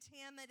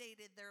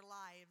contaminated their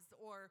lives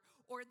or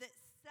that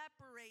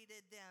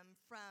separated them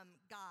from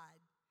God.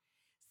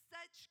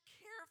 Such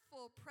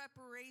careful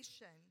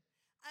preparation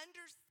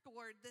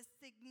underscored the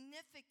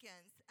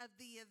significance of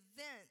the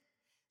event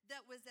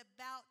that was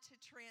about to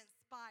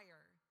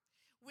transpire.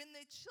 When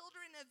the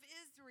children of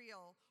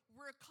Israel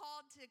were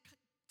called to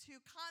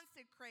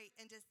consecrate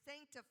and to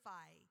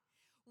sanctify,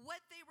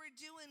 what they were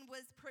doing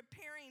was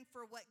preparing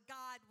for what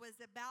God was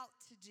about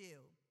to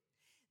do.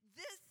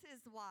 This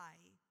is why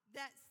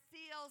that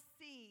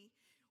CLC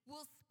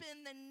will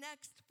spend the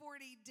next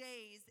 40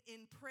 days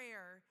in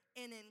prayer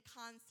and in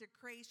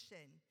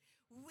consecration.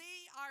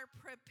 We are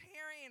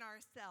preparing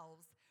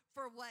ourselves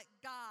for what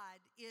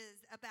God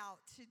is about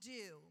to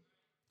do.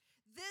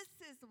 This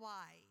is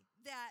why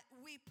that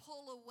we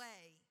pull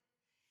away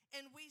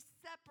and we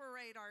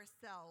separate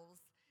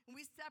ourselves.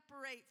 We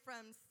separate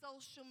from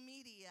social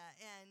media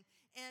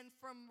and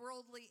from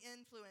worldly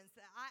influence.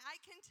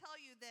 I can tell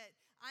you that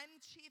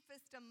I'm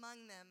chiefest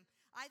among them.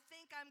 I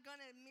think I'm going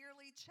to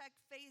merely check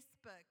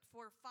Facebook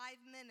for 5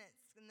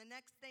 minutes, and the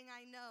next thing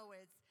I know,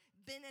 it's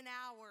been an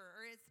hour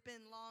or it's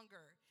been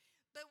longer.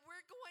 But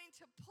we're going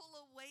to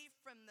pull away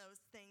from those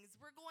things.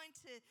 We're going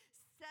to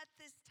set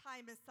this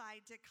time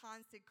aside to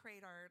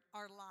consecrate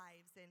our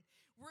lives, and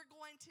we're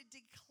going to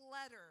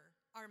declutter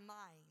our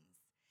minds.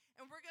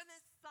 And we're going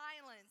to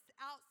silence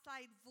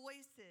outside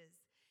voices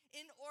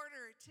in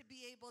order to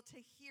be able to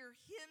hear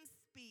Him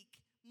speak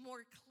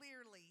more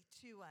clearly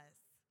to us.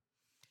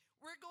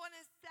 We're going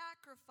to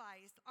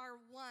sacrifice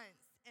our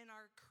wants and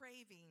our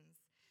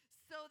cravings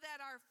so that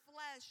our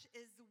flesh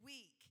is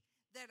weak,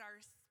 that our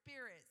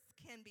spirits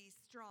can be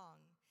strong.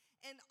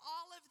 And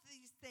all of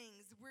these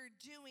things we're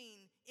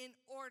doing in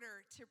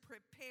order to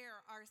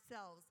prepare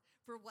ourselves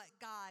for what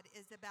God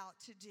is about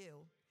to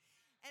do.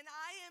 And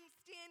I am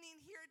standing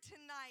here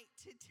tonight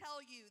to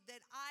tell you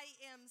that I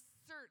am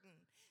certain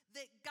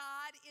that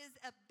God is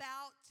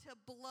about to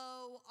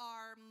blow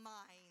our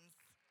minds.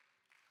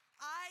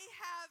 I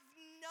have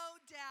no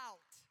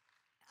doubt.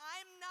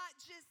 I'm not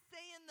just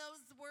saying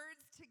those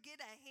words to get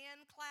a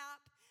hand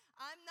clap.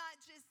 I'm not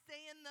just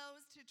saying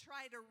those to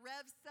try to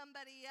rev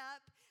somebody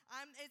up.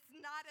 It's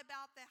not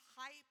about the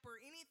hype or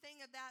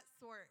anything of that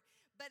sort.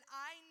 But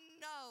I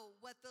know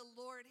what the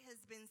Lord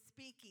has been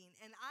speaking,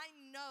 and I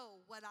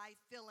know what I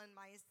feel in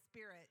my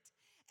spirit.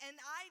 And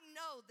I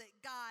know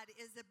that God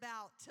is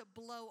about to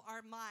blow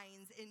our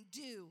minds and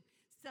do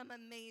some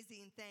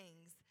amazing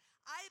things.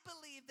 I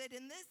believe that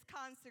in this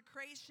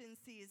consecration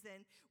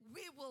season,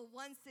 we will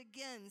once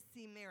again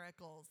see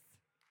miracles.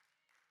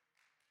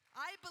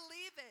 I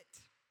believe it.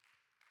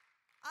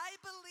 I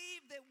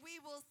believe that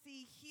we will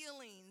see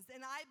healings,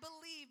 and I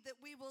believe that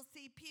we will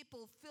see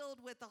people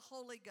filled with the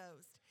Holy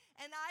Ghost.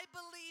 And I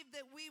believe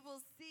that we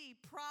will see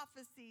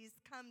prophecies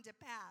come to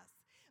pass.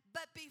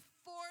 But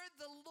before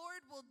the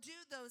Lord will do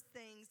those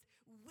things,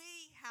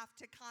 we have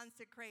to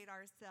consecrate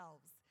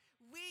ourselves.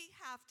 We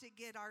have to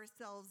get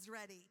ourselves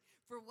ready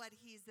for what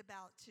He's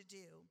about to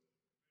do.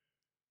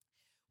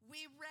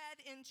 We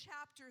read in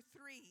chapter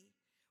 3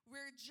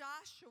 where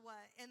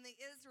Joshua and the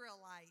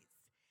Israelites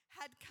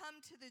had come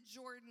to the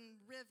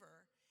Jordan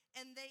River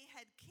and they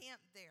had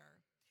camped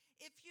there.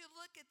 If you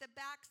look at the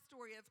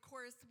backstory, of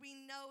course, we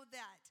know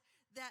that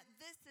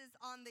this is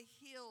on the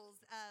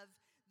heels of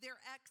their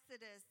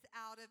exodus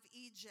out of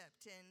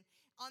Egypt and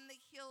on the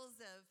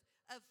heels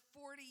of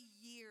 40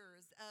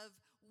 years of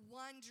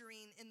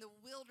wandering in the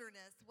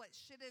wilderness, what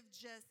should have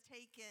just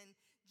taken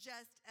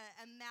just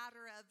a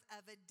matter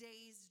of a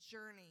day's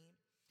journey.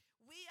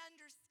 We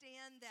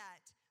understand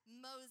that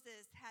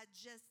Moses had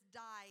just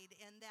died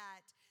and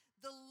that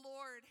the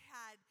Lord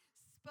had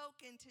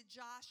spoken to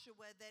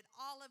Joshua that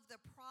all of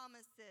the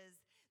promises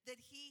that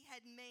He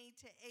had made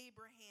to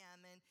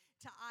Abraham and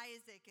to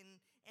Isaac and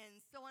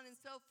so on and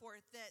so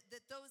forth,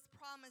 that those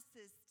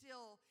promises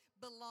still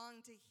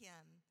belong to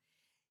him.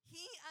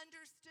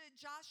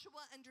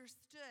 Joshua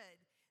understood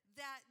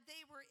that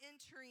they were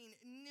entering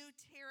new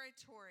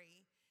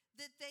territory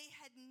that they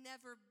had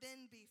never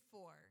been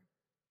before.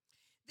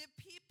 The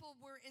people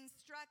were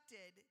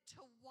instructed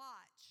to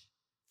watch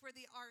for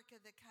the Ark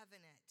of the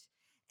Covenant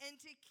and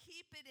to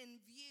keep it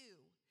in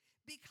view,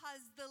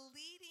 because the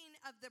leading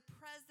of the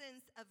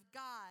presence of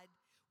God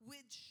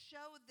would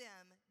show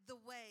them the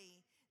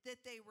way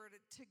that they were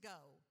to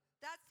go.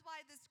 That's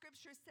why the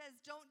scripture says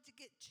don't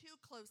get too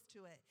close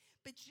to it,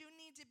 but you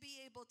need to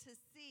be able to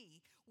see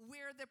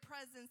where the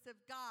presence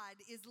of God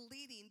is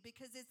leading,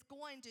 because it's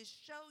going to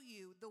show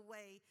you the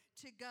way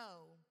to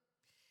go.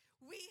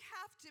 We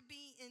have to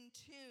be in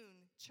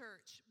tune,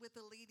 church, with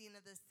the leading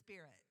of the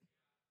Spirit.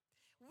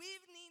 We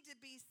need to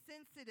be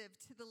sensitive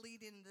to the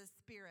leading of the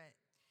Spirit.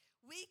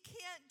 We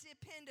can't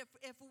depend,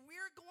 if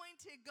we're going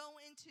to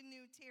go into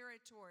new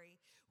territory,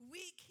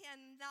 we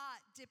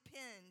cannot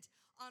depend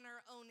on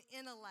our own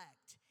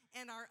intellect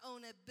and our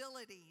own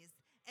abilities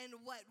and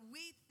what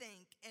we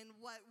think and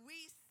what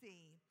we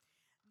see.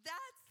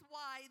 That's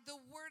why the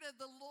word of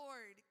the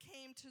Lord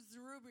came to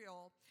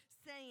Zerubbabel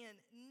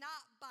saying,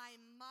 not by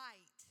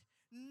might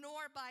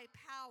nor by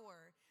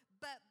power,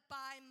 but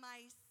by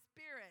my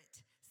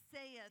Spirit,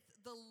 saith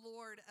the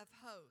Lord of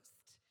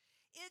hosts.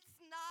 It's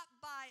not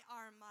by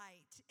our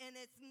might and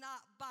it's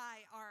not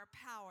by our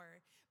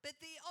power, But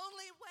the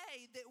only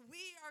way that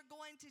we are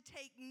going to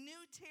take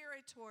new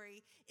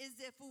territory is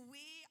if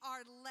we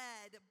are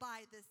led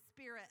by the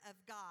Spirit of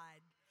God.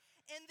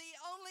 And the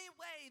only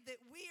way that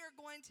we are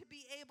going to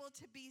be able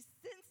to be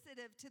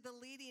sensitive to the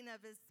leading of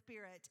His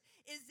Spirit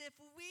is if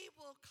we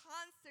will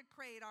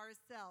consecrate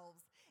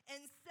ourselves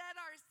and set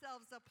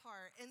ourselves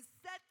apart and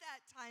set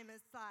that time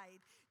aside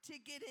to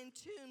get in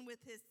tune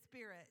with His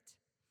Spirit.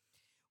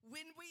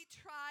 When we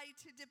try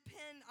to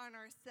depend on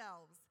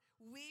ourselves,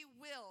 we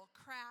will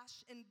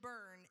crash and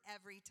burn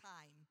every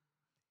time.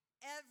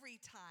 Every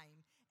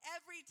time.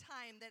 Every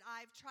time that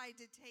I've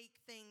tried to take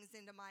things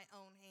into my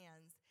own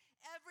hands.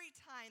 Every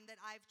time that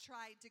I've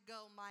tried to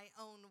go my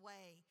own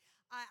way,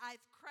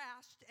 I've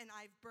crashed and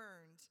I've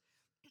burned.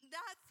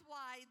 That's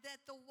why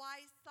that the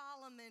wise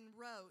Solomon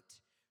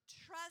wrote,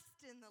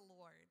 "Trust in the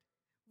Lord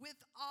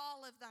with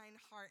all of thine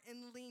heart,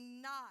 and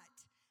lean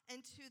not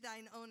unto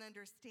thine own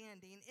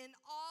understanding. In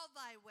all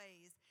thy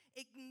ways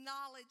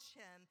acknowledge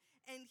Him,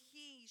 and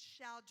He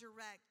shall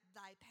direct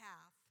thy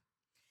path."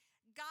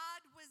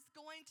 God was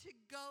going to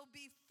go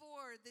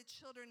before the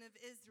children of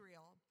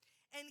Israel,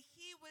 and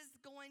He was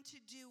going to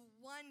do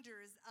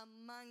wonders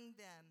among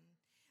them.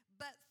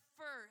 But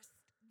first,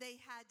 they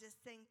had to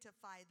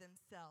sanctify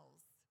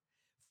themselves.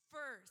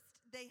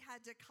 First, they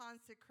had to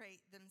consecrate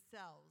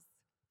themselves.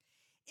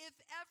 If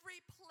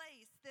every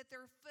place that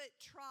their foot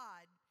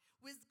trod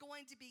was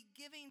going to be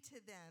giving to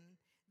them,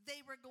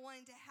 they were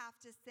going to have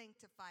to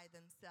sanctify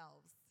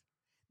themselves.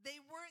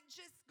 They weren't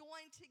just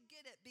going to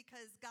get it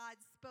because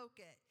God spoke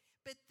it,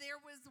 but there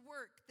was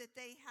work that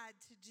they had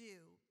to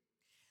do.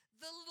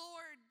 The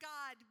Lord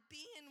God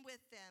being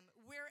with them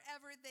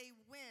wherever they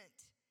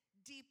went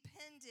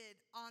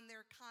depended on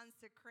their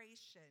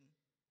consecration.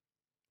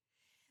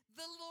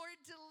 The Lord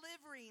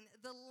delivering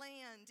the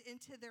land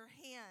into their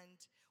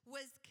hand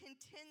was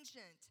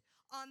contingent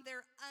on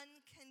their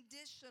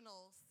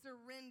unconditional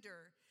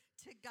surrender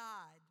to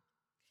God.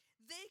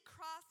 They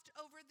crossed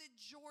over the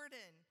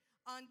Jordan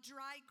on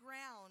dry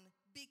ground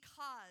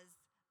because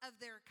of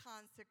their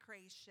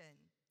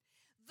consecration.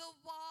 The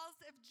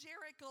walls of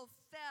Jericho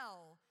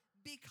fell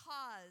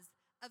because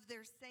of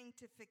their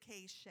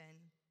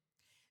sanctification.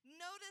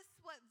 Notice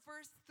what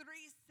verse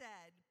 3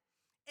 said.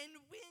 And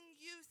when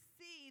you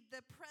see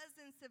the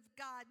presence of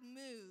God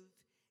move,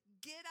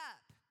 get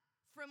up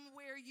from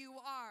where you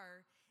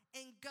are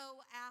and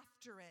go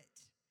after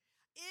it.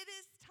 It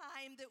is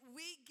time that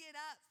we get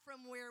up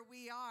from where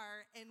we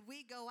are and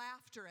we go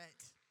after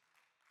it.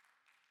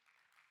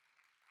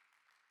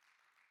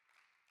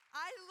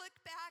 I look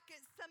back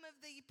at some of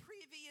the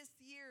previous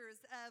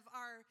years of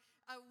our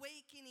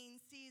awakening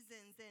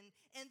seasons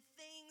and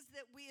things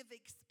that we have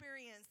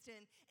experienced,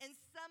 and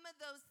some of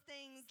those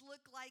things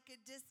look like a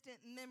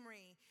distant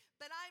memory.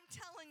 But I'm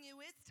telling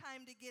you, it's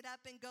time to get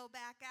up and go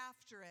back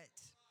after it.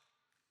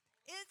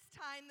 It's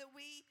time that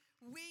we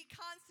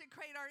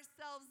consecrate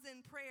ourselves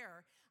in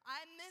prayer.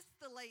 I miss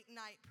the late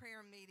night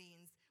prayer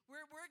meetings.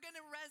 We're going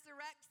to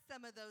resurrect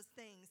some of those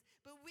things.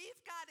 But we've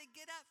got to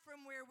get up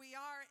from where we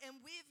are,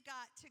 and we've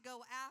got to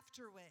go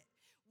after it.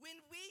 When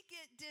we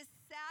get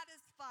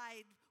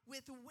dissatisfied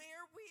with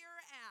where we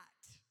are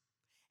at,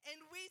 and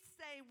we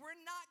say we're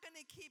not going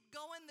to keep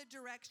going the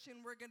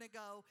direction we're going to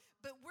go,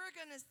 but we're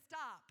going to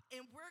stop,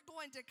 and we're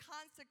going to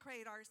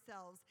consecrate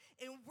ourselves,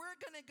 and we're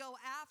going to go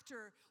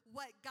after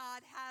what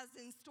God has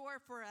in store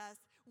for us,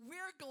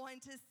 we're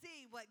going to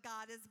see what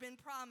God has been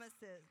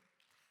promising.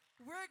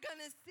 We're going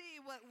to see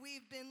what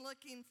we've been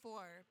looking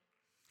for.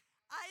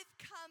 I've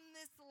come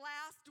this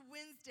last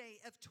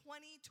Wednesday of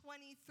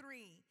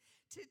 2023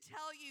 to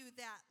tell you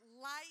that,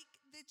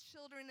 like the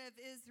children of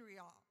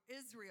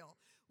Israel,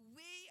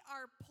 we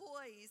are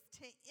poised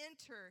to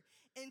enter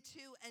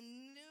into a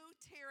new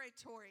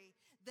territory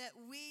that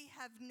we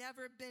have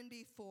never been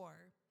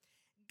before.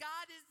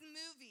 God is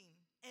moving,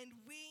 and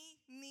we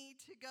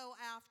need to go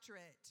after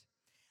it.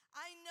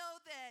 I know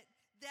that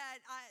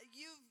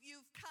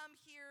you've come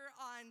here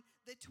on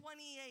the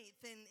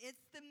 28th, and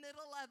it's the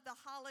middle of the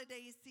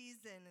holiday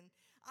season, and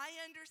I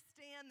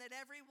understand that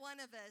every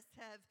one of us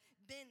have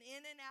been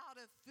in and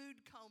out of food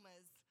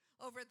comas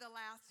over the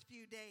last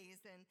few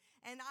days,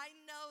 and I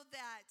know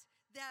that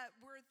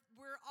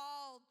we're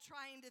all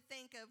trying to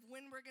think of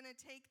when we're going to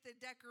take the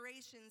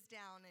decorations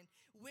down, and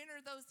when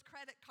are those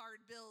credit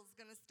card bills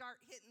going to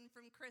start hitting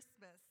from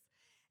Christmas.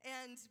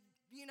 And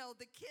you know,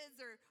 the kids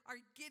are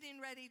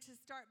getting ready to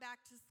start back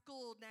to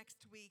school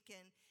next week,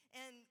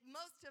 and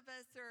most of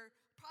us are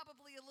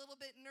probably a little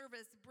bit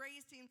nervous,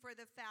 bracing for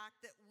the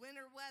fact that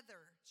winter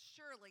weather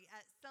surely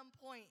at some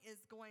point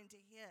is going to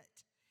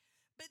hit.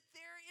 But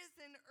there is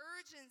an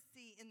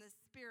urgency in the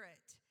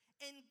Spirit,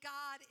 and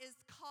God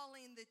is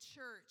calling the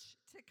church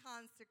to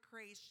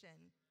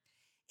consecration.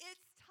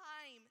 It's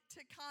time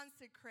to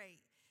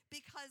consecrate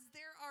because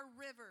there are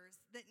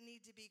rivers that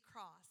need to be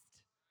crossed.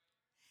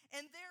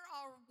 And there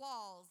are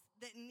walls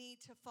that need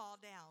to fall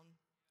down.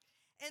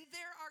 And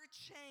there are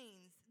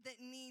chains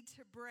that need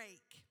to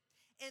break.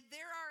 And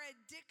there are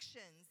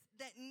addictions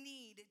that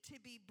need to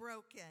be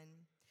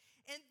broken.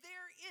 And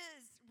there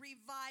is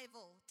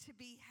revival to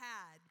be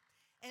had.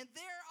 And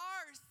there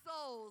are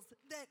souls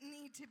that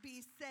need to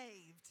be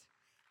saved.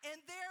 And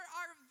there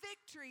are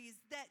victories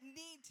that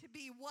need to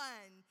be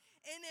won.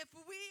 And if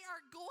we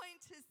are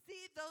going to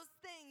see those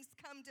things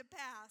come to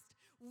pass,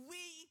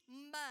 we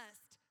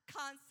must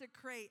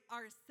consecrate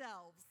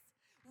ourselves.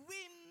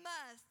 We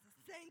must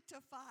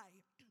sanctify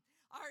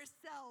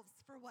ourselves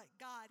for what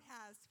God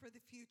has for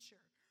the future.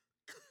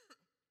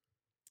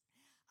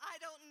 I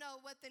don't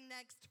know what the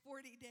next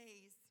 40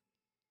 days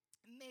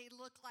may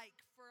look like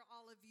for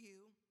all of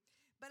you,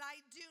 but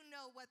I do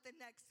know what the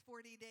next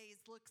 40 days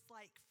looks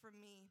like for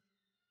me.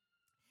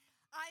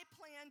 I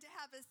plan to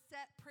have a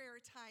set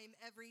prayer time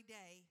every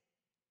day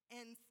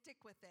and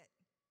stick with it.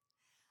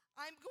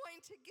 I'm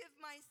going to give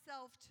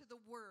myself to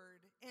the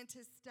Word and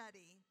to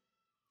study.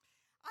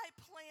 I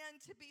plan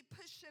to be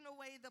pushing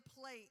away the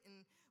plate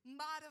and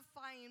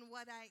modifying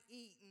what I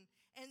eat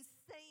and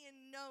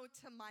saying no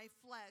to my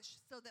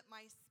flesh so that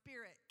my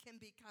spirit can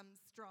become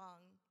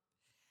strong.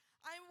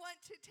 I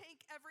want to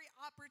take every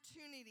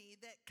opportunity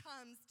that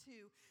comes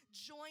to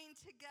join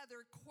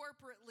together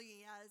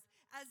corporately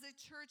as a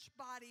church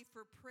body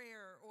for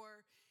prayer,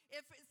 or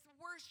if it's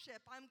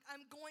worship,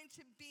 I'm going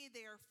to be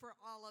there for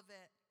all of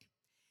it.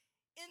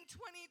 In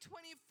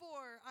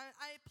 2024,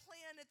 I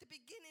plan at the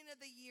beginning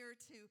of the year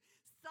to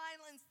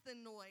silence the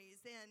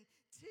noise and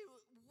to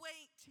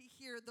wait to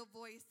hear the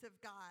voice of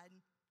God.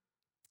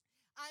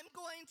 I'm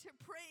going to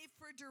pray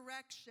for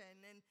direction,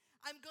 and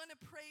I'm going to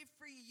pray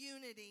for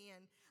unity,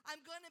 and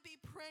I'm going to be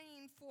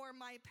praying for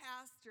my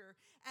pastor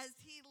as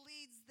he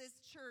leads this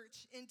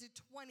church into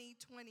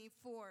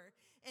 2024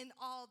 and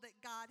all that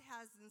God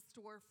has in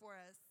store for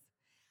us.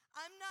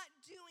 I'm not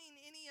doing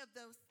any of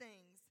those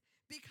things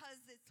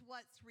because it's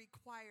what's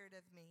required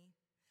of me.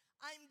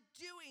 I'm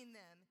doing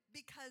them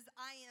because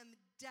I am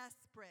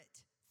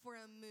desperate for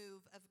a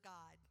move of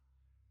God.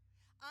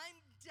 I'm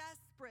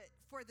desperate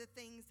for the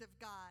things of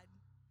God.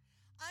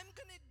 I'm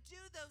going to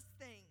do those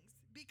things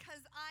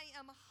because I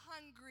am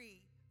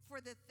hungry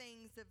for the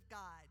things of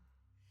God.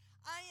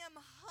 I am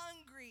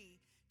hungry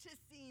to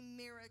see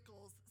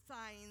miracles,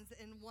 signs,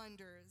 and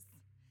wonders.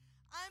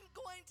 I'm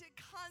going to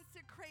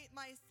consecrate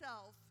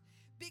myself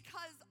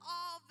because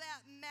all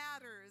that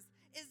matters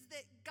is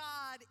that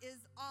God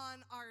is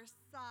on our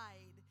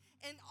side.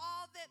 And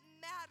all that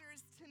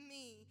matters to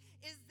me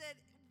is that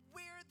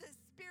where the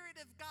Spirit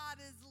of God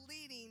is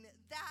leading,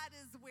 that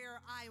is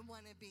where I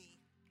want to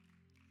be.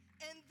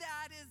 And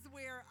that is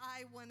where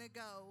I want to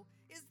go.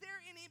 Is there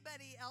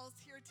anybody else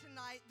here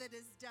tonight that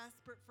is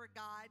desperate for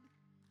God?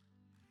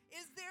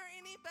 Is there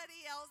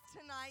anybody else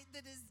tonight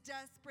that is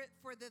desperate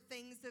for the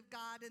things of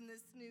God in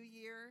this new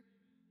year?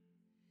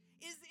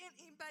 Is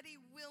anybody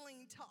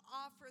willing to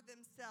offer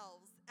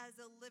themselves as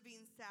a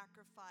living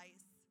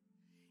sacrifice?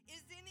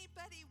 Is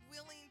anybody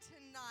willing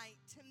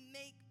tonight to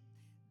make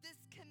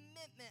this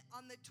commitment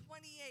on the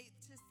 28th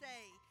to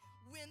say,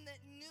 when the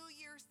new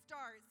year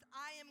starts,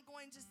 I am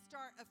going to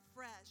start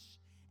afresh,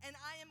 and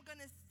I am going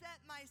to set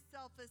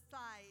myself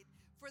aside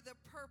for the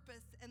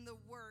purpose and the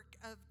work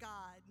of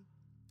God?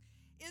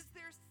 Is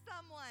there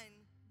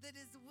someone that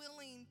is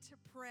willing to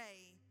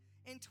pray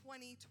in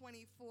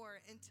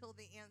 2024 until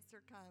the answer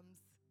comes?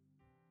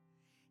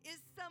 Is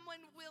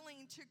someone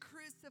willing to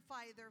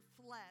crucify their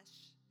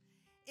flesh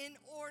in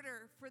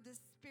order for the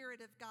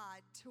Spirit of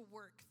God to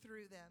work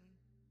through them?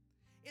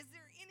 Is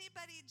there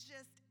anybody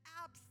just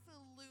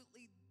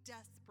absolutely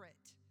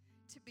desperate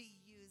to be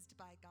used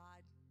by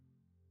God?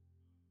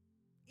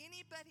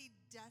 Anybody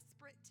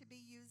desperate to be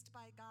used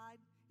by God?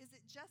 Is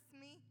it just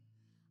me?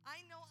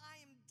 I know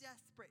I am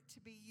desperate to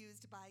be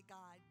used by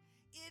God.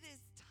 It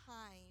is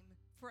time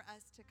for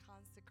us to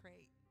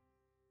consecrate.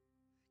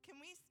 Can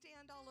we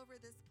stand all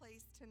over this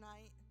place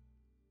tonight?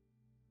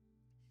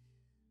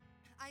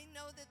 I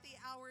know that the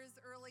hour is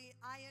early.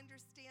 I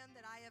understand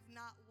that I have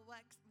not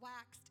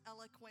waxed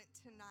eloquent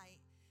tonight,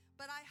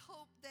 but I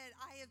hope that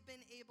I have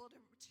been able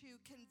to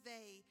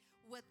convey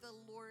what the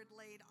Lord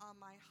laid on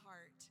my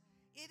heart.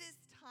 It is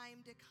time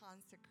to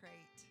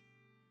consecrate.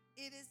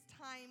 It is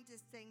time to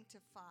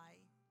sanctify.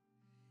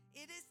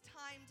 It is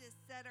time to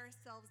set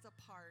ourselves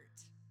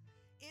apart.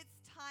 It's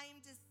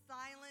time to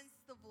silence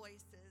the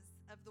voices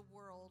of the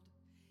world.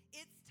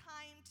 It's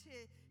time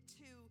to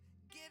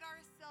get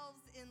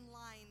ourselves in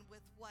line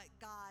with what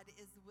God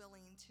is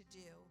willing to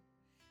do.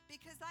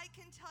 Because I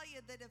can tell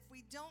you that if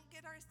we don't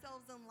get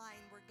ourselves in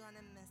line, we're going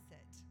to miss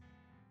it.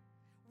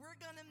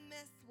 We're going to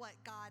miss what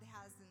God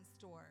has in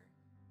store.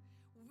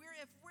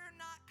 If we're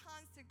not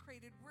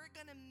consecrated, we're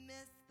going to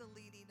miss the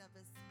leading of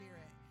His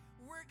Spirit.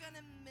 We're going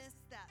to miss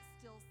that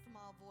still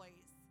small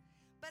voice.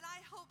 But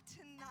I hope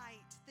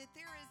tonight that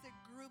there is a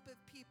group of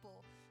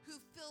people who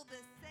feel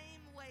the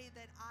same way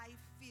that I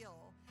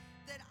feel,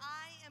 that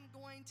I am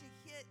going to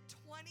hit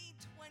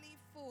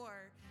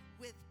 2024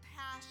 with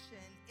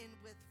passion and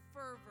with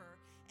fervor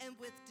and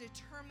with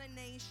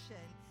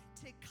determination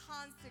to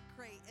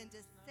consecrate and to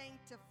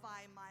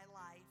sanctify my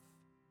life.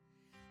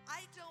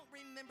 I don't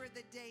remember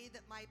the day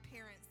that my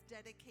parents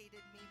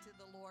dedicated me to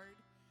the Lord.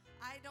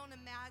 I don't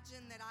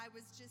imagine that I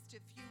was just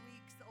a few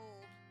weeks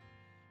old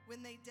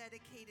when they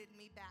dedicated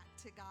me back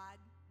to God.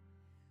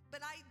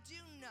 But I do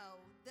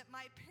know that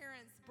my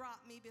parents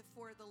brought me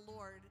before the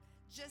Lord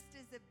just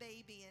as a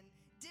baby and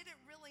didn't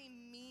really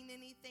mean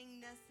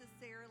anything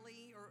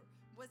necessarily, or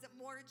was it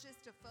more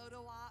just a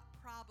photo op?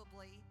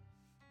 Probably.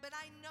 But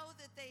I know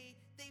that they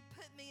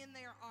put me in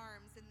their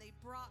arms and they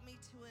brought me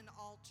to an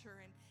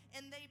altar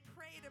and they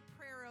prayed a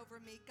prayer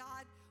over me.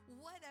 God,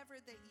 whatever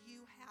that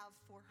you have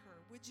for her,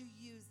 would you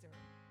use her?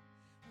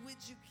 Would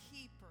you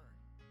keep her?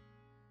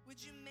 Would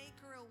you make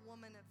her a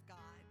woman of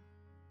God?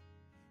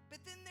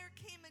 But then there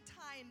came a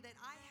time that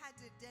I had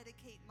to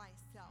dedicate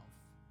myself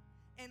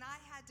and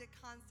I had to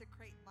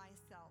consecrate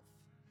myself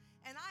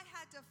and I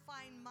had to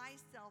find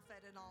myself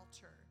at an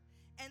altar.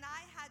 And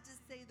I had to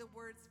say the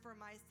words for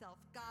myself.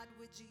 God,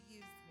 would you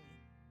use me?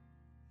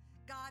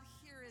 God,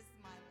 here is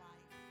my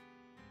life.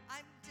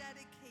 I'm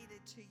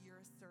dedicated to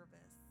your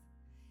service.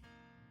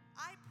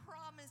 I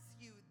promise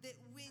you that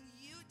when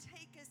you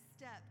take a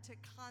step to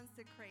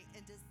consecrate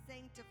and to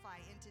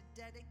sanctify and to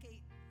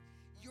dedicate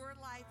your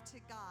life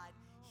to God,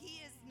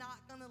 He is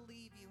not going to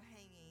leave you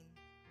hanging.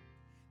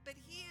 But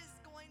He is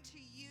going to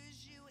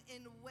use you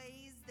in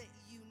ways that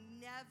you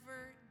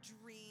never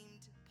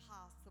dreamed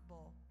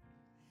possible.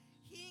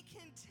 He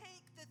can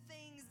take the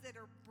things that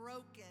are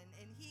broken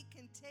and He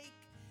can take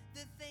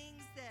the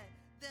things that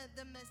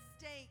the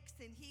mistakes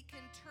and He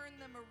can turn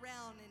them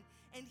around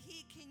and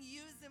He can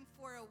use them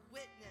for a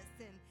witness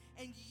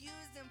and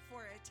use them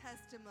for a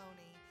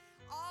testimony.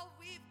 All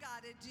we've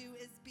got to do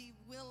is be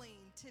willing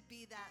to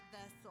be that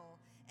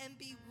vessel and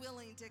be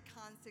willing to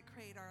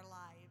consecrate our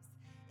lives.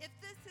 If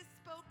this has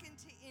spoken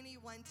to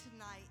anyone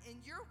tonight and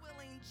you're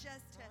willing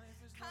just to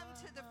come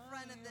to the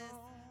front of this,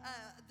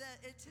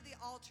 to the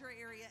altar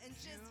area and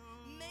just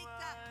make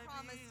that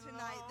promise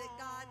tonight that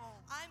God,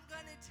 I'm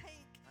going to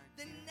take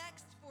the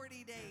next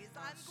 40 days.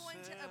 I'm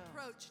going to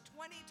approach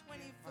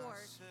 2024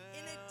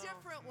 in a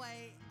different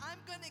way.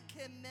 I'm going to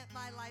commit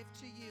my life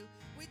to you.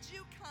 Would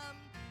you come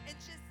and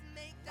just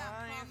make that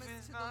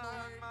promise to the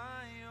Lord?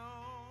 My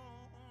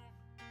own.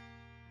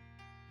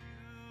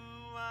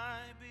 You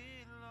I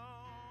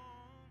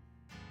belong.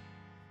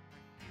 I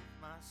give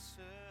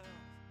myself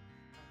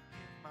to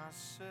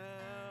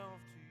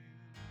you.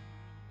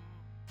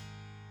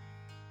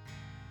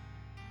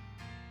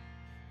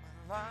 My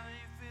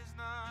life is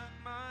not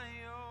my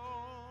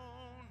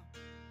own.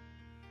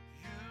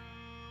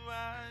 You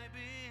I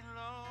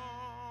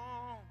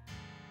belong.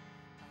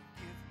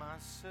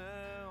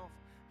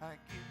 I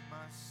give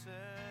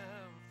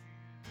myself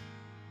to you.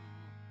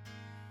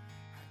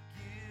 I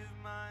give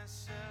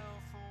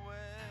myself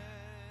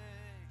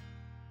away.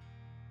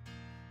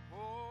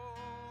 Oh,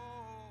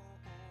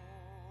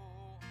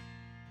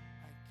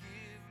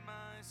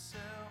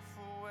 myself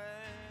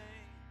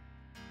away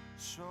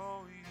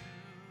so you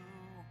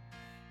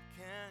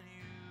can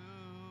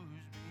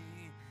use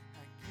me. I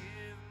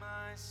give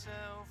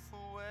myself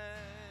away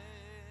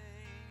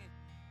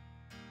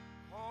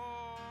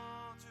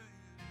all to you.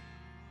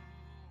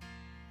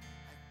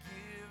 I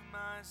give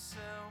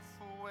myself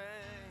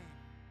away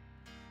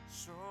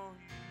so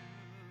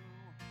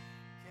you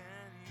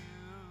can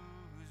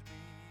use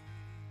me.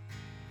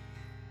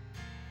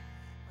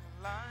 My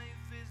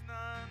life is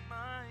not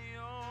my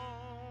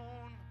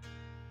own. To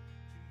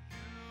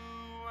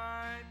you I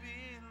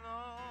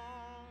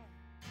belong.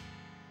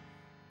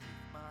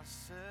 I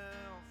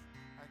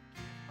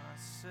give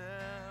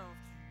myself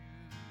to you.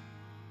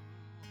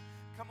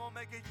 Come on,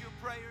 make it your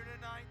prayer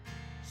tonight.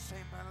 Say,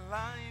 my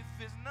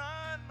life is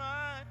not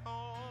my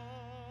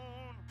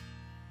own.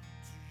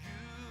 To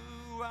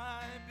you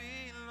I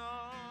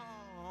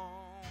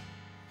belong.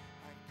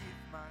 I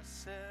give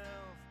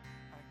myself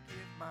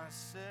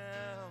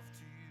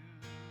to you.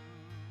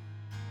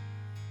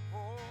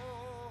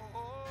 Oh,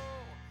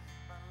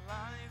 my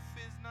life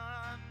is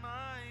not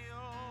my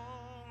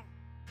own.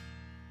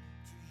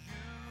 To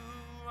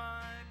you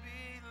I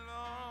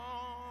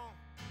belong.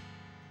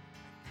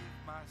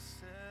 I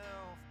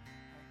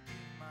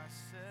give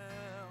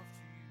myself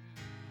to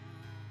you.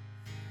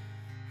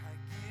 I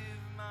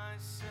give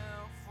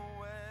myself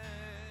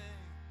away.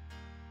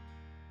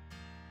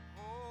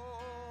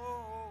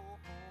 Oh,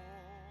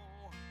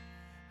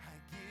 I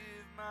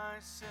give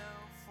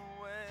myself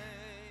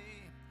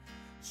away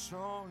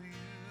so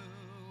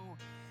you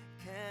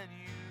can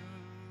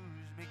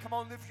use me. Come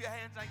on, lift your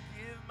hands. I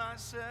give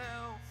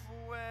myself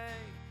away.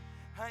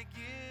 I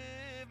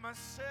give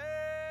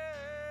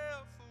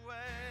myself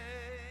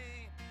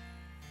away.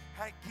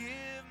 I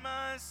give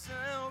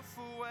myself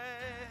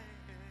away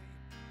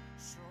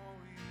so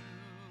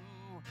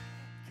you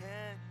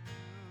can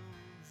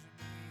use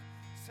me.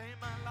 Say,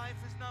 my life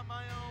is not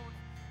my own.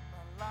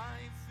 My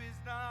life is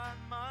not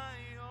my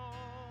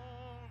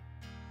own.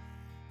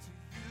 To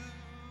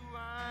you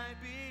I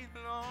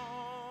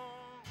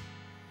belong.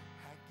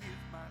 I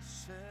give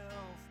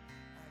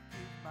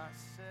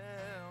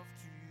myself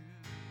to you.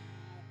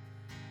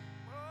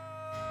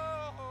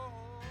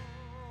 Oh,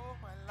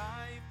 my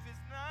life is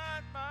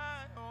not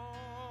my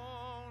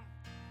own.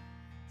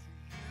 To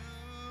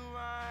you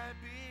I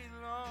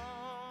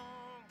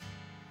belong.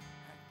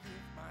 I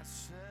give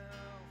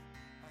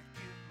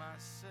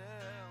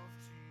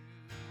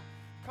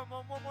Come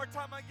on, one more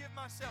time. I give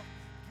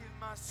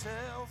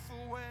myself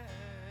away.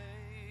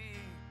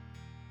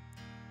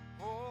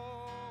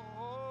 Oh,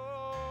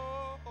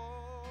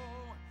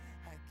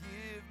 I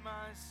give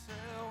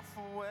myself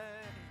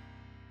away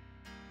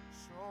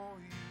so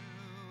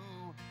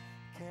you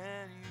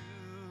can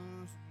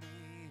use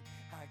me.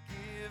 I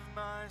give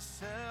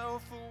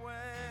myself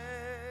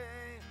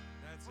away.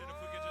 That's it. If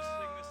we could just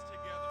sing this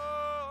together.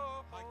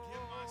 I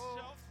give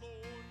myself,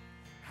 Lord.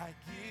 I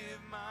give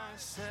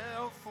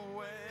myself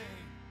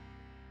away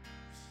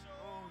so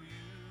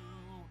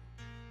you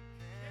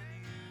can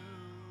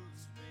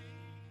use me.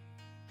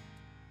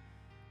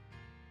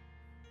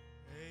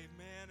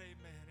 Amen,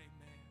 amen,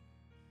 amen.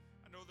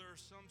 I know there are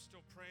some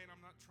still praying.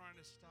 I'm not trying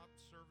to stop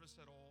service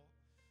at all.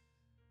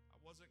 I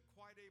wasn't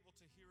quite able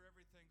to hear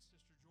everything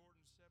Sister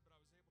Jordan said, but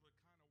I was able to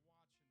kind of